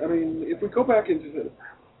approach. I mean, if we go back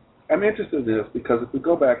I'm interested in this because if we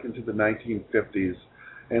go back into the 1950s,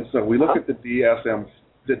 and so we look at the DSM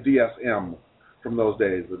from those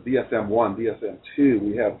days, the DSM-1, DSM-2,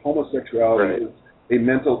 we have homosexuality as a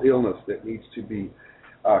mental illness that needs to be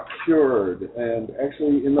cured. And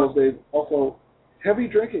actually, in those days, also, heavy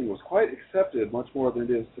drinking was quite accepted, much more than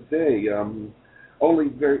it is today. Only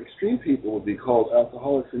very extreme people would be called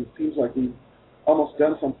alcoholics, and it seems like we've almost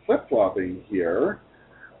done some flip-flopping here.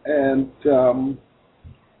 And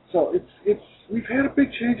so we've had a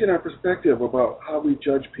big change in our perspective about how we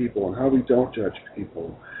judge people and how we don't judge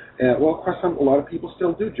people. And, well, of course, a lot of people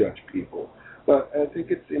still do judge people. But I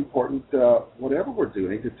think it's important, whatever we're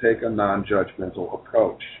doing, to take a non-judgmental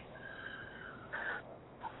approach.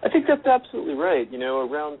 I think that's absolutely right.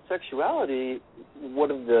 Around sexuality,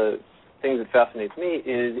 one of the things that fascinates me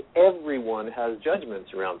is everyone has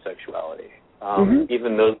judgments around sexuality.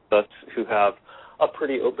 Even those of us who have a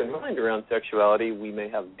pretty open mind around sexuality, we may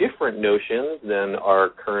have different notions than our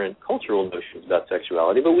current cultural notions about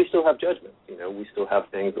sexuality, but we still have judgments. We still have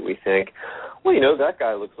things that we think, well, that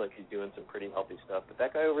guy looks like he's doing some pretty healthy stuff, but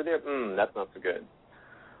that guy over there, that's not so good.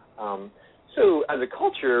 So as a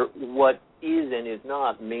culture, what is and is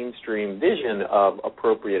not mainstream vision of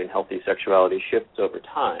appropriate and healthy sexuality shifts over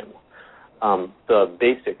time. The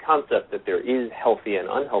basic concept that there is healthy and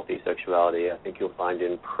unhealthy sexuality, I think you'll find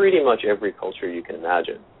in pretty much every culture you can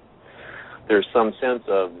imagine. There's some sense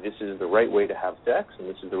of this is the right way to have sex, and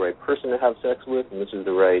this is the right person to have sex with, and this is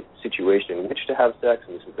the right situation in which to have sex,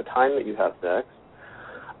 and this is the time that you have sex,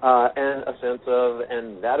 and a sense of,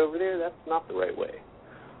 and that over there, that's not the right way.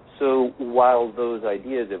 So while those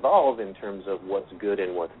ideas evolve in terms of what's good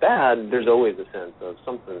and what's bad, there's always a sense of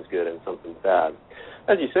something's good and something's bad.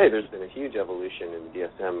 As you say, there's been a huge evolution in the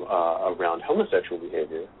DSM around homosexual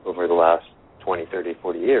behavior over the last 20, 30,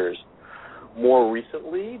 40 years. More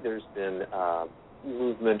recently, there's been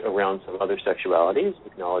movement around some other sexualities,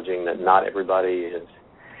 acknowledging that not everybody is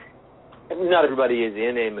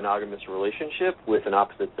in a monogamous relationship with an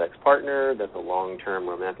opposite-sex partner that's a long-term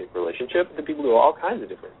romantic relationship. The people do all kinds of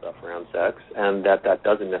different stuff around sex, and that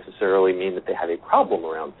doesn't necessarily mean that they have a problem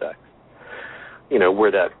around sex.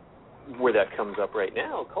 Where that comes up right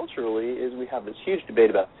now culturally is we have this huge debate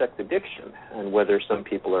about sex addiction and whether some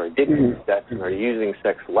people are addicted to sex and are using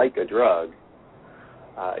sex like a drug.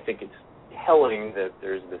 I think it's telling that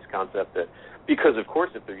there's this concept that, because, of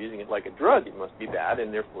course, if they're using it like a drug, it must be bad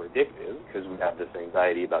and therefore addictive, because we have this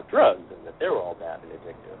anxiety about drugs and that they're all bad and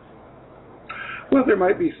addictive. Well, there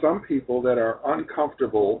might be some people that are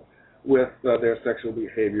uncomfortable with their sexual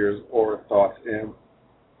behaviors or thoughts and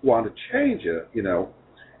want to change it. You know,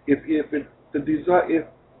 if it's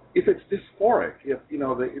dysphoric, if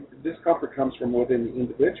the discomfort comes from within the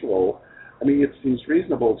individual, I mean, it seems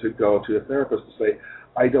reasonable to go to a therapist to say,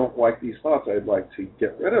 I don't like these thoughts, I'd like to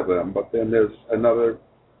get rid of them. But then there's another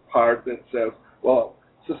part that says, well,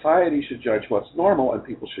 society should judge what's normal and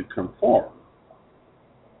people should conform.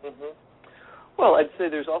 Mm-hmm. Well, I'd say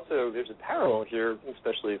there's a parallel here,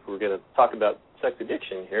 especially if we're going to talk about sex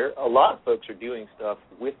addiction here. A lot of folks are doing stuff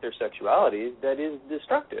with their sexuality that is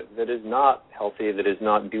destructive, that is not healthy, that is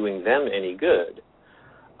not doing them any good.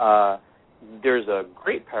 There's a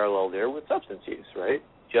great parallel there with substance use, right?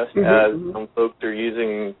 Just as some folks are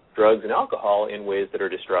using drugs and alcohol in ways that are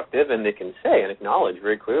destructive, and they can say and acknowledge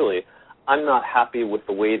very clearly, I'm not happy with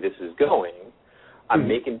the way this is going. I'm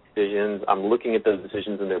making decisions, I'm looking at those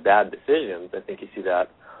decisions and they're bad decisions. I think you see that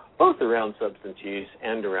both around substance use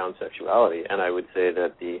and around sexuality. And I would say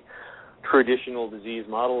that the traditional disease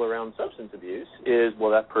model around substance abuse is, well,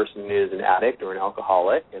 that person is an addict or an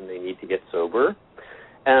alcoholic and they need to get sober.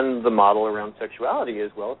 And the model around sexuality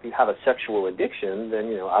is, well, if you have a sexual addiction,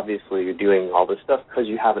 then, obviously you're doing all this stuff because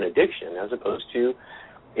you have an addiction, as opposed to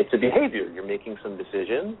it's a behavior. You're making some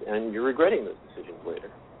decisions and you're regretting those decisions later.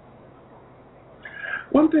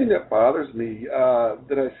 One thing that bothers me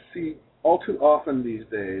that I see all too often these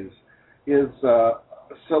days is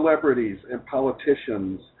celebrities and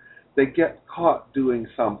politicians. They get caught doing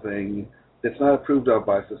something that's not approved of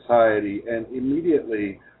by society, and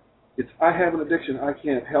immediately it's, I have an addiction, I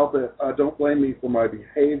can't help it, don't blame me for my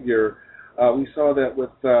behavior. We saw that with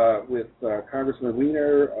Congressman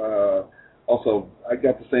Weiner. Also, I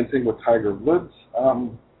got the same thing with Tiger Woods.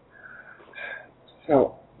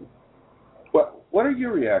 So, what are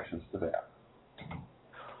your reactions to that?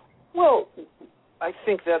 Well, I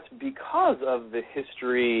think that's because of the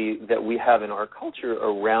history that we have in our culture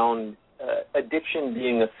around addiction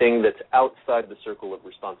being a thing that's outside the circle of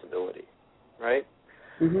responsibility, right?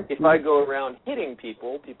 If I go around hitting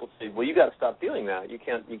people, people say, well, you got to stop doing that. You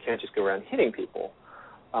can't just go around hitting people.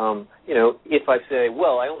 If I say,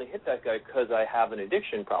 well, I only hit that guy because I have an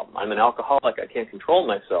addiction problem, I'm an alcoholic, I can't control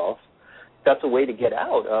myself, that's a way to get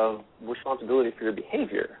out of responsibility for your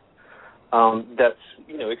behavior. That's,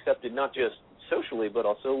 accepted not just socially but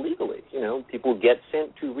also legally. People get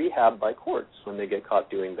sent to rehab by courts when they get caught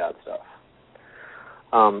doing bad stuff.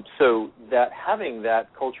 So that having that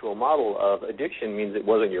cultural model of addiction means it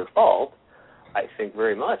wasn't your fault, I think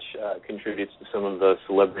very much contributes to some of the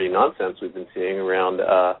celebrity nonsense we've been seeing around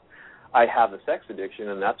I have a sex addiction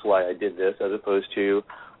and that's why I did this, as opposed to,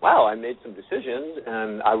 wow, I made some decisions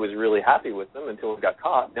and I was really happy with them until it got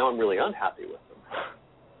caught. Now I'm really unhappy with them.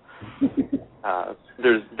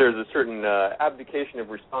 There's a certain abdication of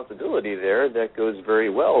responsibility there that goes very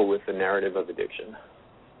well with the narrative of addiction.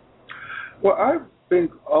 Well, I've been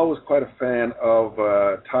always quite a fan of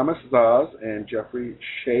Thomas Zaz and Jeffrey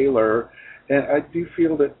Shahler, and I do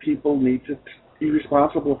feel that people need to be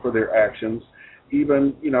responsible for their actions,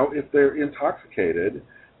 even, if they're intoxicated.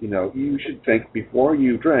 You should think before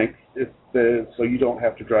you drink, so you don't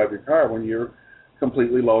have to drive your car when you're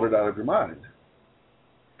completely loaded out of your mind.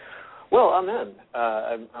 Well, amen.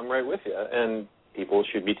 I'm right with you. And people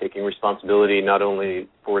should be taking responsibility not only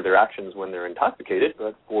for their actions when they're intoxicated,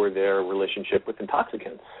 but for their relationship with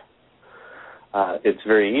intoxicants. It's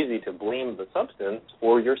very easy to blame the substance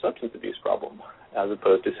for your substance abuse problem, as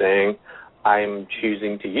opposed to saying, I'm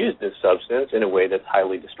choosing to use this substance in a way that's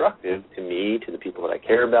highly destructive to me, to the people that I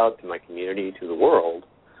care about, to my community, to the world,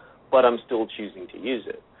 but I'm still choosing to use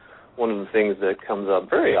it. One of the things that comes up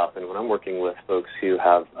very often when I'm working with folks who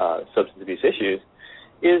have substance abuse issues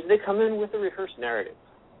is they come in with a rehearsed narrative.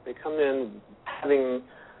 They come in having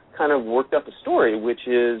kind of worked up a story, which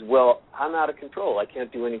is, well, I'm out of control. I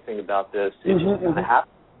can't do anything about this. It just kind of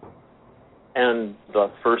happens. And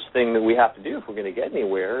the first thing that we have to do if we're going to get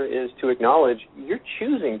anywhere is to acknowledge you're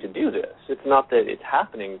choosing to do this. It's not that it's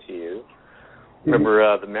happening to you.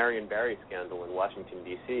 Remember the Marion Barry scandal in Washington,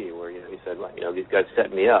 D.C., where he said, these guys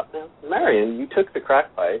set me up. Now, Marion, you took the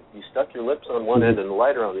crack pipe, you stuck your lips on one end and the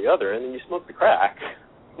lighter on the other, and then you smoked the crack.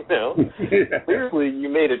 Clearly you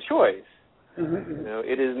made a choice.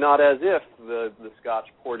 It is not as if the scotch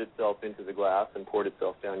poured itself into the glass and poured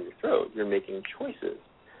itself down your throat. You're making choices.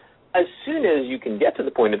 As soon as you can get to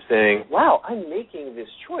the point of saying, wow, I'm making this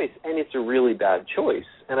choice, and it's a really bad choice,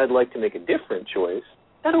 and I'd like to make a different choice,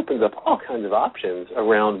 that opens up all kinds of options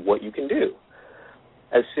around what you can do.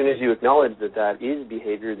 As soon as you acknowledge that that is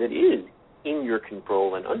behavior that is in your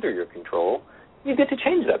control and under your control, you get to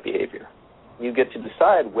change that behavior. You get to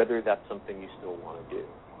decide whether that's something you still want to do.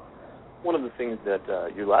 One of the things that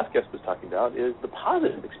your last guest was talking about is the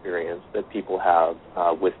positive experience that people have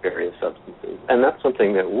with various substances. And that's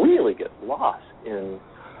something that really gets lost in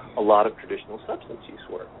a lot of traditional substance use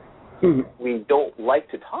work. Mm-hmm. We don't like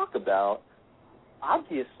to talk about,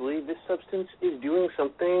 obviously, this substance is doing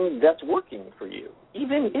something that's working for you,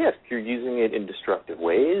 even if you're using it in destructive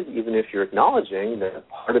ways, even if you're acknowledging that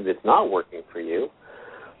part of it's not working for you.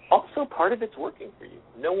 Also, part of it's working for you.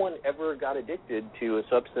 No one ever got addicted to a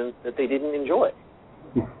substance that they didn't enjoy.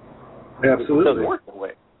 Absolutely. It doesn't work that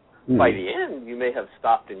way. Mm-hmm. By the end, you may have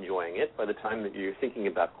stopped enjoying it. By the time that you're thinking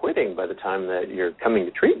about quitting, by the time that you're coming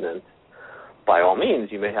to treatment, by all means,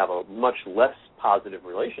 you may have a much less positive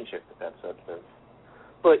relationship with that substance.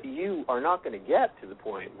 But you are not going to get to the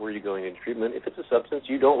point where you're going into treatment if it's a substance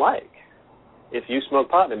you don't like. If you smoke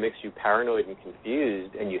pot and it makes you paranoid and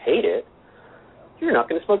confused and you hate it, you're not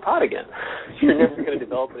going to smoke pot again. You're never going to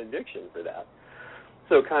develop an addiction for that.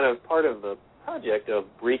 So kind of part of the project of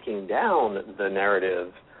breaking down the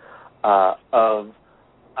narrative of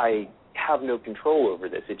I have no control over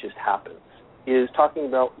this, it just happens, is talking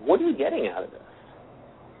about what are you getting out of this?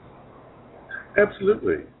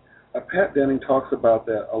 Absolutely. Pat Denning talks about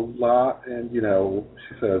that a lot, and,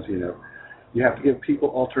 she says, you have to give people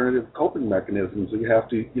alternative coping mechanisms, and you have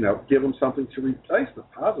to, give them something to replace the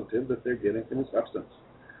positive that they're getting from a substance.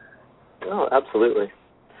 Oh, absolutely.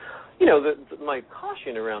 My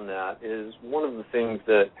caution around that is one of the things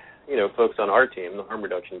that, folks on our team, the harm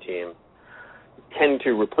reduction team, tend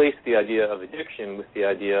to replace the idea of addiction with the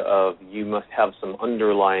idea of you must have some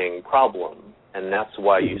underlying problem, and that's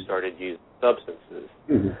why you started using substances.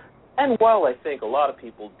 Mm-hmm. And while I think a lot of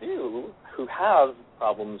people do who have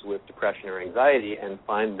problems with depression or anxiety and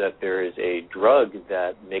find that there is a drug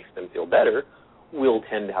that makes them feel better, will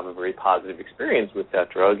tend to have a very positive experience with that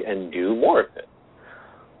drug and do more of it.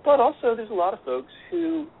 But also there's a lot of folks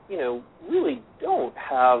who, really don't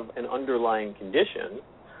have an underlying condition.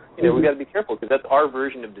 We've got to be careful because that's our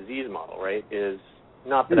version of disease model, right, is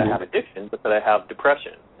not that I have addiction, but that I have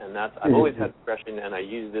depression. And that's I've always had depression and I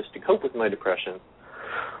use this to cope with my depression.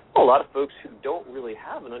 A lot of folks who don't really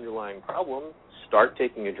have an underlying problem start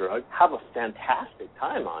taking a drug, have a fantastic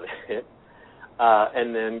time on it,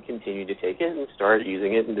 and then continue to take it and start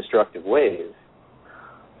using it in destructive ways.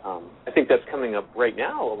 I think that's coming up right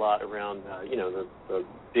now a lot around, the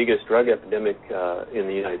biggest drug epidemic in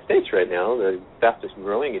the United States right now. The fastest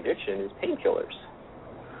growing addiction is painkillers.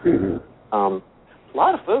 Mm-hmm. A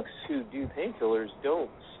lot of folks who do painkillers don't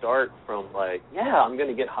start from I'm going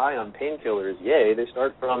to get high on painkillers, yay. They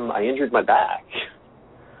start from, I injured my back,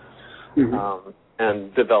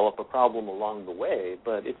 and develop a problem along the way.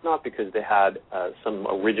 But it's not because they had some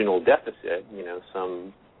original deficit,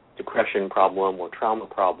 some depression problem or trauma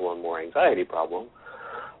problem or anxiety problem,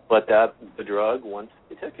 but that the drug, once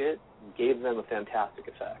they took it, gave them a fantastic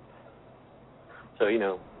effect. So,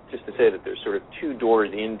 just to say that there's sort of two doors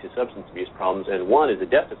into substance abuse problems, and one is a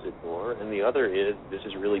deficit door, and the other is this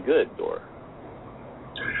is really good door.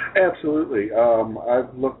 Absolutely.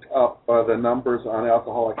 I've looked up the numbers on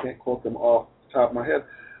alcohol. I can't quote them off the top of my head,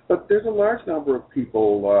 but there's a large number of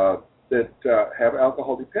people that have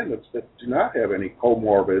alcohol dependence that do not have any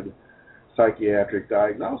comorbid psychiatric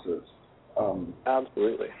diagnosis.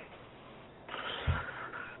 Absolutely.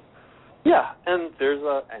 Yeah, and there's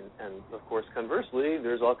and of course conversely,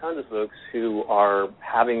 there's all kinds of folks who are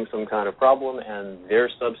having some kind of problem, and their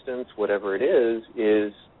substance, whatever it is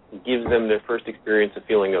gives them their first experience of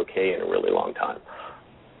feeling okay in a really long time.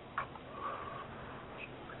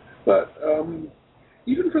 But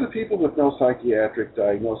even for the people with no psychiatric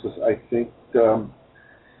diagnosis, I think the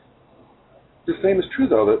same is true,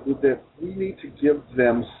 though, that we need to give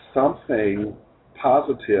them something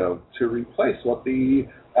positive to replace what the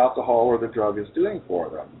alcohol or the drug is doing for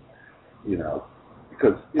them,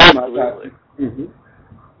 because it's not that. Mm-hmm.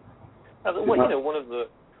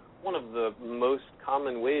 One of the most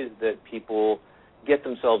common ways that people get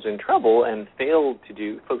themselves in trouble and fail to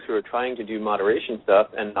do, folks who are trying to do moderation stuff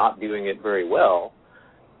and not doing it very well,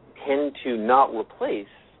 tend to not replace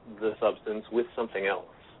the substance with something else.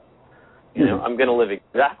 I'm going to live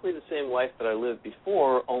exactly the same life that I lived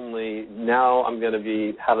before, only now I'm going to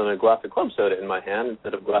be having a glass of club soda in my hand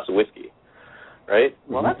instead of a glass of whiskey, right?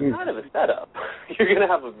 Well, that's kind of a setup. You're going to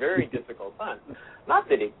have a very difficult time. Not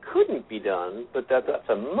that it couldn't be done, but that's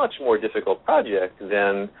a much more difficult project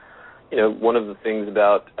than, one of the things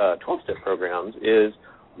about 12-step programs is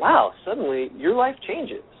wow, suddenly your life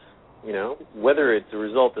changes. You know, whether it's a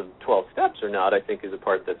result of 12 steps or not, I think is a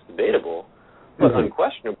part that's debatable. But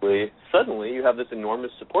unquestionably, suddenly you have this enormous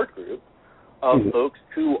support group of folks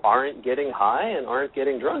who aren't getting high and aren't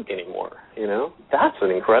getting drunk anymore. You know, that's an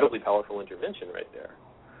incredibly powerful intervention right there.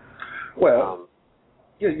 Well,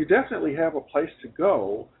 yeah, you definitely have a place to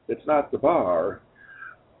go that's not the bar.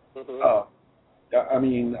 I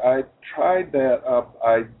mean, I tried that up.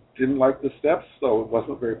 I didn't like the steps, so it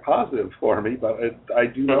wasn't very positive for me, but I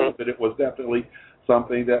do know that it was definitely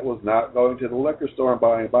something that was not going to the liquor store and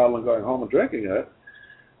buying a bottle and going home and drinking it.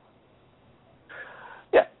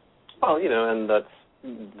 Yeah. Well, you know, and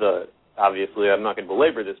that's obviously, I'm not going to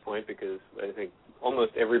belabor this point because I think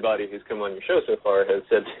almost everybody who's come on your show so far has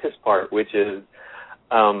said this part, which is,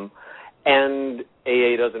 and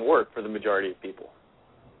AA doesn't work for the majority of people.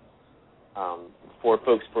 For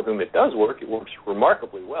folks for whom it does work, it works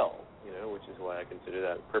remarkably well, you know, which is why I consider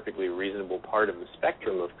that a perfectly reasonable part of the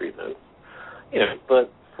spectrum of treatment. You know,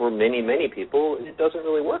 but for many, many people, it doesn't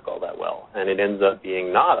really work all that well, and it ends up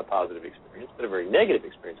being not a positive experience, but a very negative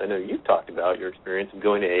experience. I know you've talked about your experience of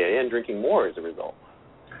going to AA and drinking more as a result.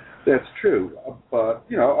 That's true, but,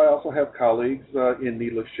 you know, I also have colleagues in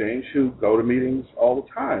Needle Exchange who go to meetings all the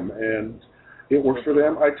time, and it works for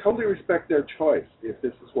them. I totally respect their choice. If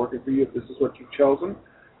this is working for you, if this is what you've chosen,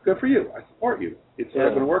 good for you. I support you. It's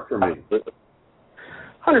not going to work for me.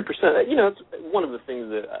 100%. You know, it's one of the things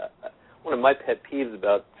that, one of my pet peeves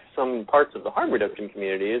about some parts of the harm reduction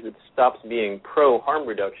community is it stops being pro-harm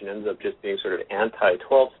reduction, ends up just being sort of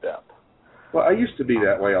anti-12-step. Well, I used to be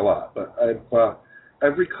that way a lot, but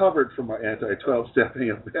I've recovered from my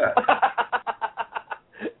anti-12-stepping a bit.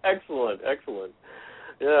 Excellent.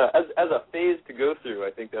 Yeah, as a phase to go through,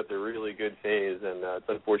 I think that's a really good phase, and it's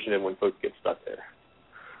unfortunate when folks get stuck there.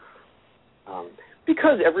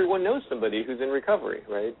 Because everyone knows somebody who's in recovery,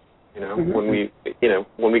 right? You know, when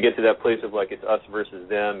we get to that place of like it's us versus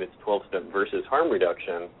them, it's 12-step versus harm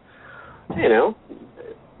reduction. You know,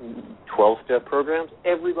 12-step programs,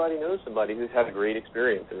 everybody knows somebody who's had a great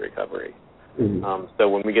experience in recovery. So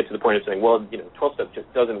when we get to the point of saying, well, you know, 12-step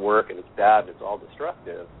just doesn't work and it's bad and it's all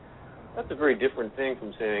destructive, that's a very different thing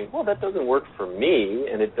from saying, well, that doesn't work for me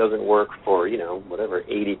and it doesn't work for, you know, whatever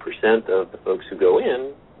 80% of the folks who go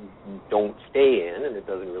in don't stay in and it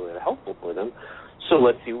doesn't really helpful for them. So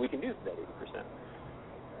let's see what we can do for that 80%.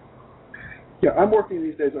 Yeah, I'm working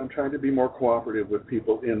these days on trying to be more cooperative with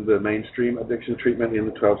people in the mainstream addiction treatment in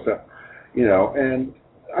the 12-step, you know, and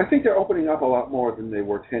I think they're opening up a lot more than they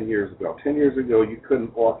were 10 years ago. 10 years ago, you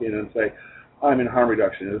couldn't walk in and say, I'm in harm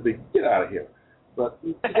reduction. It would be, get out of here. But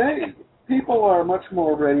today, people are much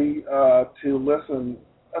more ready to listen,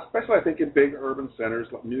 especially I think in big urban centers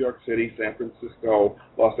like New York City, San Francisco,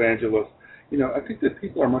 Los Angeles. You know, I think that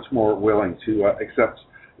people are much more willing to accept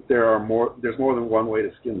that there's more than one way to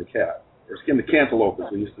skin the cat, or skin the cantaloupe,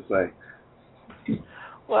 as we used to say.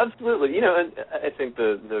 Well, absolutely. You know, and I think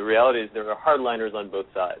the reality is there are hardliners on both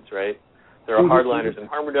sides, right? There are hardliners in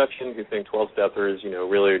harm reduction who think 12-steppers, you know,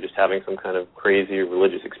 really are just having some kind of crazy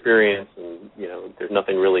religious experience and, you know, there's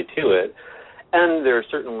nothing really to it. And there are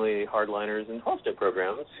certainly hardliners in 12-step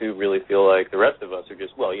programs who really feel like the rest of us are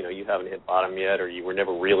just, well, you know, you haven't hit bottom yet or you were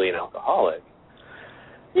never really an alcoholic.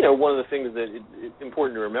 You know, one of the things that it's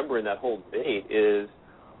important to remember in that whole debate is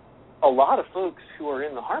a lot of folks who are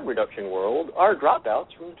in the harm reduction world are dropouts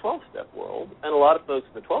from the 12-step world, and a lot of folks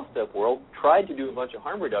in the 12-step world tried to do a bunch of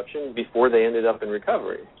harm reduction before they ended up in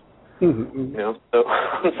recovery. You know, so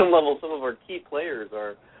on some level, some of our key players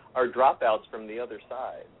are dropouts from the other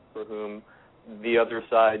side, for whom the other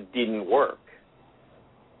side didn't work.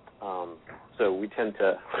 So we tend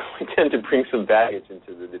to bring some baggage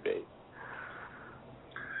into the debate.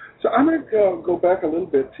 So I'm going to go back a little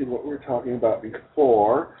bit to what we were talking about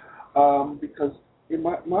before. Because in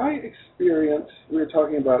my experience, we were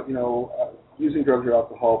talking about, you know, using drugs or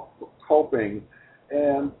alcohol for coping,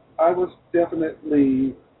 and I was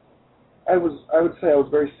definitely, I would say I was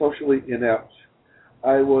very socially inept.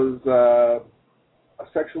 I was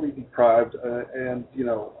sexually deprived, and, you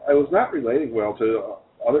know, I was not relating well to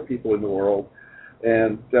other people in the world,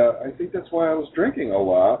 and I think that's why I was drinking a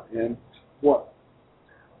lot, and what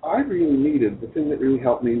I really needed, the thing that really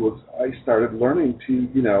helped me was I started learning to,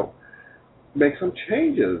 you know, make some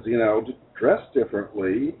changes, you know, to dress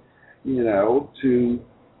differently, you know, to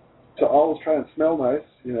always try and smell nice,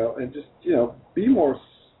 you know, and just, you know, be more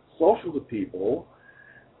social to people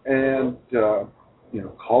and, you know,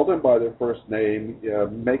 call them by their first name,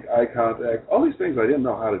 make eye contact, all these things I didn't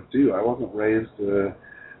know how to do. I wasn't raised, the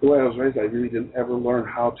way I was raised, I really didn't ever learn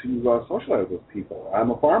how to socialize with people.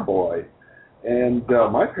 I'm a farm boy. And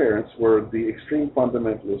my parents were the extreme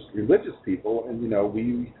fundamentalist religious people, and,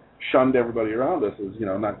 we shunned everybody around us as,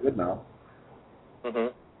 not good enough.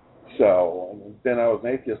 Mm-hmm. So then I was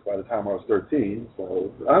an atheist by the time I was 13,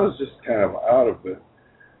 so I was just kind of out of it.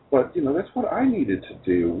 But, that's what I needed to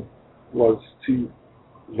do, was to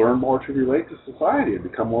learn more to relate to society and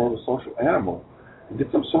become more of a social animal and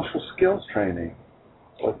get some social skills training.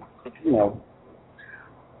 But,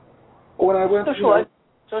 when I went...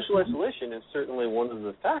 Social isolation is certainly one of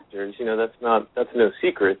the factors. That's no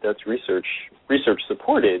secret. That's research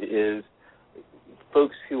supported, is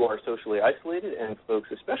folks who are socially isolated and folks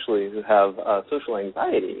especially who have social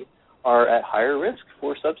anxiety are at higher risk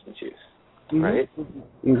for substance use, right?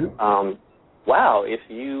 Mm-hmm. Wow, this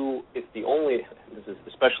is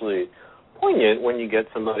especially poignant when you get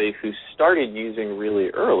somebody who started using really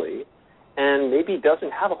early and maybe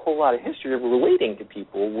doesn't have a whole lot of history of relating to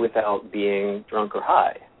people without being drunk or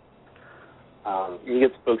high. You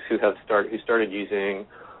get folks who started using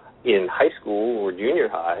in high school or junior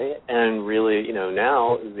high, and really,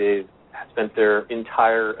 now they've spent their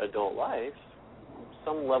entire adult life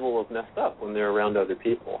some level of messed up when they're around other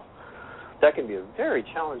people. That can be a very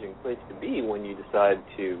challenging place to be when you decide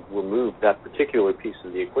to remove that particular piece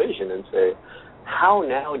of the equation and say, how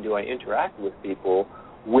now do I interact with people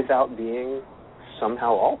without being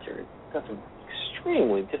somehow altered? That's an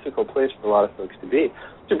extremely difficult place for a lot of folks to be.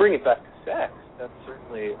 To bring it back to sex, that's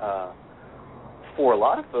certainly, for a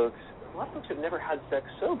lot of folks have never had sex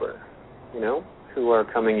sober, who are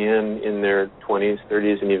coming in their 20s,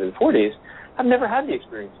 30s, and even 40s, have never had the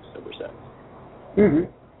experience of sober sex. Mm-hmm.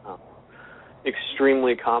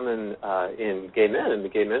 Extremely common in gay men, in the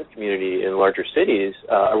gay men's community in larger cities,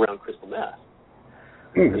 around crystal meth.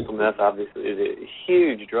 Mm-hmm. Crystal meth obviously is a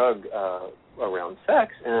huge drug around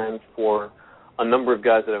sex, and for a number of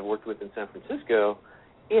guys that I've worked with in San Francisco,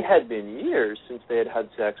 it had been years since they had had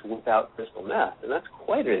sex without crystal meth, and that's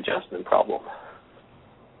quite an adjustment problem.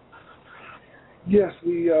 Yes,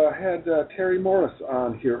 we had Terry Morris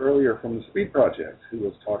on here earlier from the Speed Project, who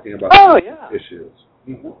was talking about issues.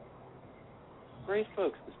 Mm-hmm. Great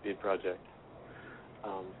folks, the Speed Project.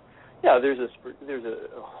 There's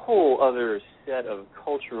a whole other set of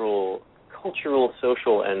cultural,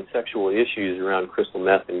 social, and sexual issues around crystal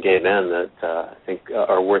meth and gay men that I think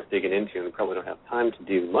are worth digging into, and we probably don't have time to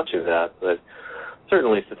do much of that, but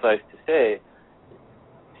certainly suffice to say,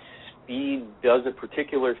 speed does a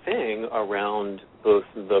particular thing around both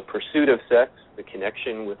the pursuit of sex, the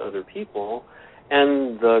connection with other people,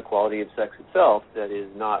 and the quality of sex itself that is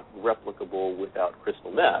not replicable without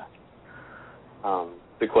crystal meth.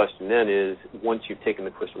 The question then is, once you've taken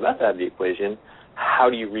the crystal meth out of the equation, how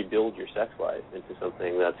do you rebuild your sex life into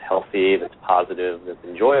something that's healthy, that's positive, that's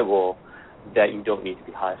enjoyable, that you don't need to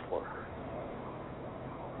be high for?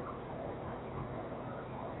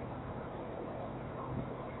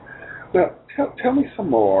 Now, tell me some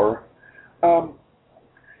more.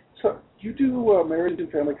 So you do marriage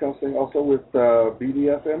and family counseling also with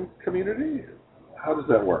BDSM community? How does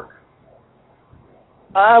that work?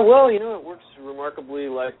 It works remarkably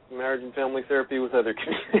like marriage and family therapy with other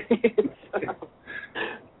communities.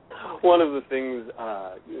 One of the things,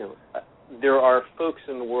 there are folks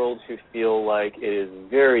in the world who feel like it is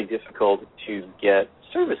very difficult to get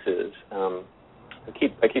services. I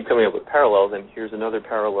keep coming up with parallels, and here's another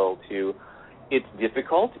parallel to it's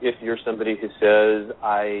difficult if you're somebody who says,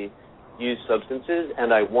 I use substances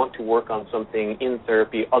and I want to work on something in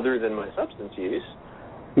therapy other than my substance use.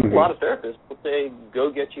 Mm-hmm. A lot of therapists will say, go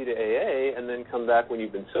get you to AA and then come back when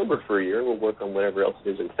you've been sober for a year. We'll work on whatever else it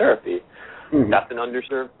is in therapy. Mm-hmm. That's an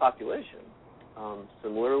underserved population.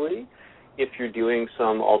 Similarly, if you're doing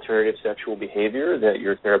some alternative sexual behavior that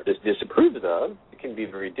your therapist disapproves of, it can be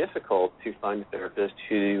very difficult to find a therapist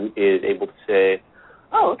who is able to say,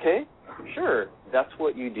 oh, okay, sure, that's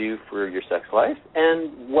what you do for your sex life,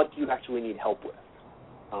 and what do you actually need help with?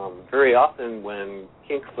 Very often when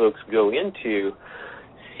kink folks go into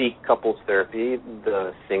seek couples therapy,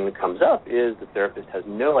 the thing that comes up is the therapist has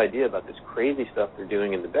no idea about this crazy stuff they're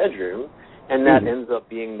doing in the bedroom, and that ends up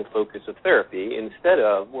being the focus of therapy instead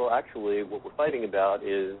of, well, actually, what we're fighting about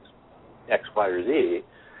is X, Y, or Z,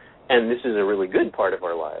 and this is a really good part of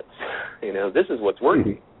our lives. This is what's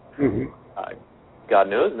working. Mm-hmm. God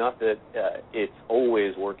knows, not that it's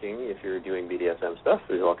always working if you're doing BDSM stuff.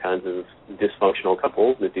 There's all kinds of dysfunctional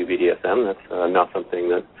couples that do BDSM. That's not something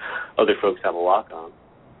that other folks have a lock on.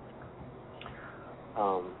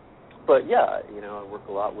 But I work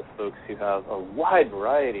a lot with folks who have a wide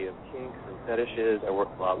variety of kinks and fetishes. I work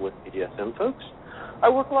a lot with BDSM folks. I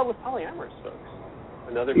work a lot with polyamorous folks,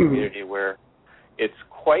 another community where it's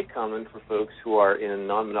quite common for folks who are in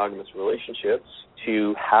non-monogamous relationships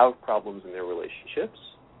to have problems in their relationships,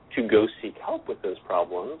 to go seek help with those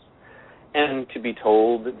problems, and to be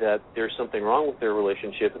told that there's something wrong with their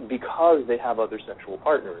relationship because they have other sexual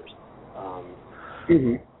partners.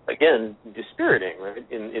 Again, dispiriting, right,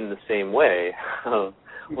 in the same way of,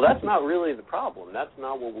 well, that's not really the problem. That's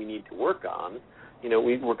not what we need to work on.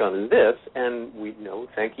 We work on this, and we know,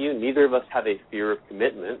 thank you, neither of us have a fear of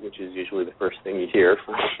commitment, which is usually the first thing you hear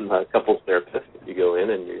from a couples therapist if you go in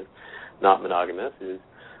and you're not monogamous, is,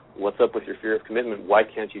 what's up with your fear of commitment? Why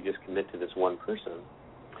can't you just commit to this one person?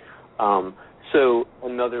 So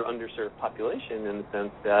another underserved population in the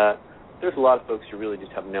sense that there's a lot of folks who really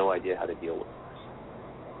just have no idea how to deal with this.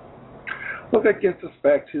 Well, that gets us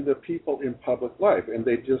back to the people in public life, and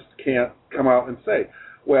they just can't come out and say,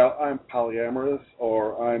 well, I'm polyamorous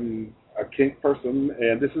or I'm a kink person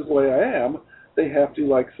and this is the way I am. They have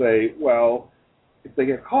to say, well, if they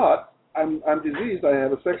get caught, I'm diseased, I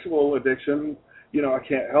have a sexual addiction, I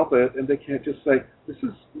can't help it, and they can't just say, this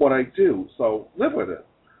is what I do, so live with it.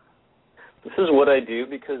 This is what I do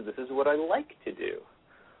because this is what I like to do.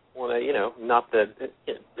 Well, not that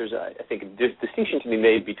there's, I think, a distinction to be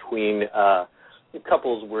made between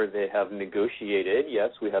couples where they have negotiated, yes,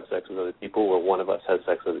 we have sex with other people, or one of us has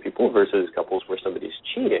sex with other people, versus couples where somebody's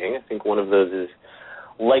cheating. I think one of those is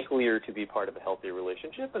likelier to be part of a healthy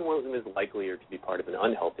relationship, and one of them is likelier to be part of an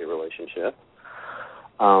unhealthy relationship.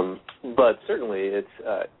 But certainly,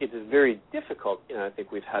 it's very difficult. I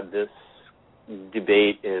think we've had this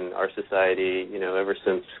debate in our society, ever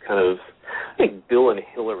since kind of, I think Bill and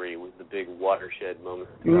Hillary was the big watershed moment.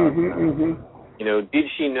 Did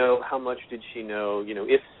she know? How much did she know?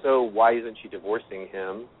 If so, why isn't she divorcing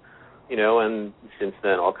him? And since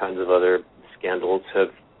then, all kinds of other scandals have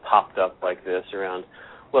popped up like this around,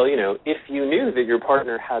 well, if you knew that your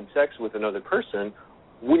partner had sex with another person,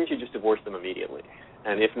 wouldn't you just divorce them immediately?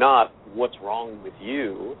 And if not, what's wrong with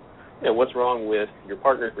you? What's wrong with your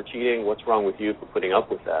partner for cheating? What's wrong with you for putting up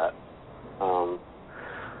with that?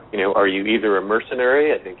 Are you either a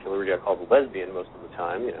mercenary? I think Hillary got called a lesbian most of the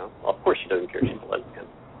time. Of course she doesn't care she's a lesbian.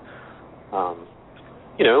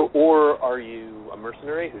 Or are you a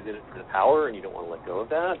mercenary who's in it for the power and you don't want to let go of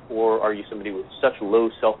that? Or are you somebody with such low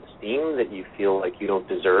self-esteem that you feel like you don't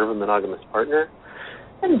deserve a monogamous partner?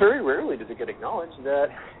 And very rarely does it get acknowledged that,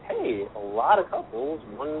 hey, a lot of couples,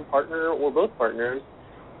 one partner or both partners,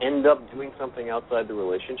 end up doing something outside the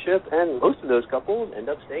relationship, and most of those couples end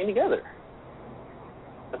up staying together.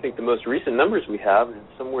 I think the most recent numbers we have is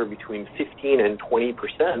somewhere between 15 and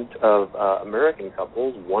 20% of American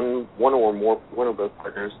couples, one or both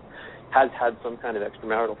partners, has had some kind of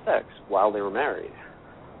extramarital sex while they were married.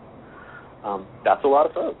 That's a lot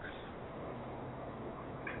of folks.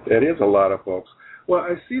 That is a lot of folks. Well,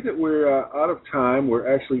 I see that we're out of time. We're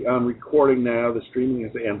actually on recording now. The streaming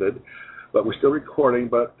has ended, but we're still recording.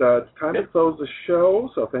 But it's time to close the show.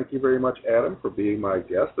 So thank you very much, Adam, for being my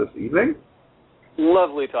guest this evening.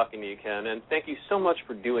 Lovely talking to you, Ken, and thank you so much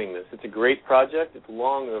for doing this. It's a great project. It's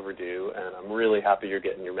long overdue, and I'm really happy you're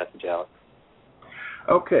getting your message out.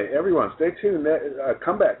 Okay, everyone, stay tuned.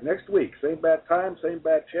 Come back next week. Same bad time, same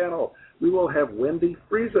bad channel. We will have Wendy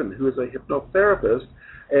Friesen, who is a hypnotherapist,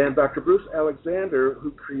 and Dr. Bruce Alexander,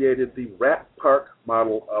 who created the Rat Park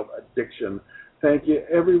model of addiction. Thank you,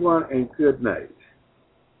 everyone, and good night.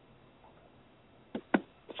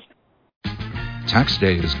 Tax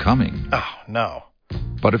day is coming. Oh, no.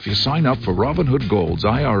 But if you sign up for Robinhood Gold's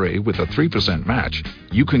IRA with a 3% match,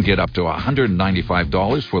 you can get up to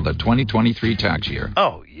 $195 for the 2023 tax year.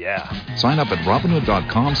 Oh, yeah. Sign up at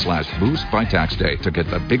Robinhood.com/boost by tax day to get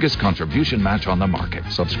the biggest contribution match on the market.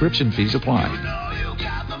 Subscription fees apply.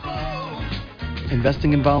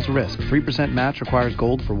 Investing involves risk. 3% match requires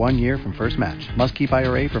gold for 1 year from first match. Must keep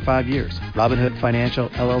IRA for 5 years. Robinhood Financial,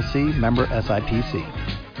 LLC, member SIPC.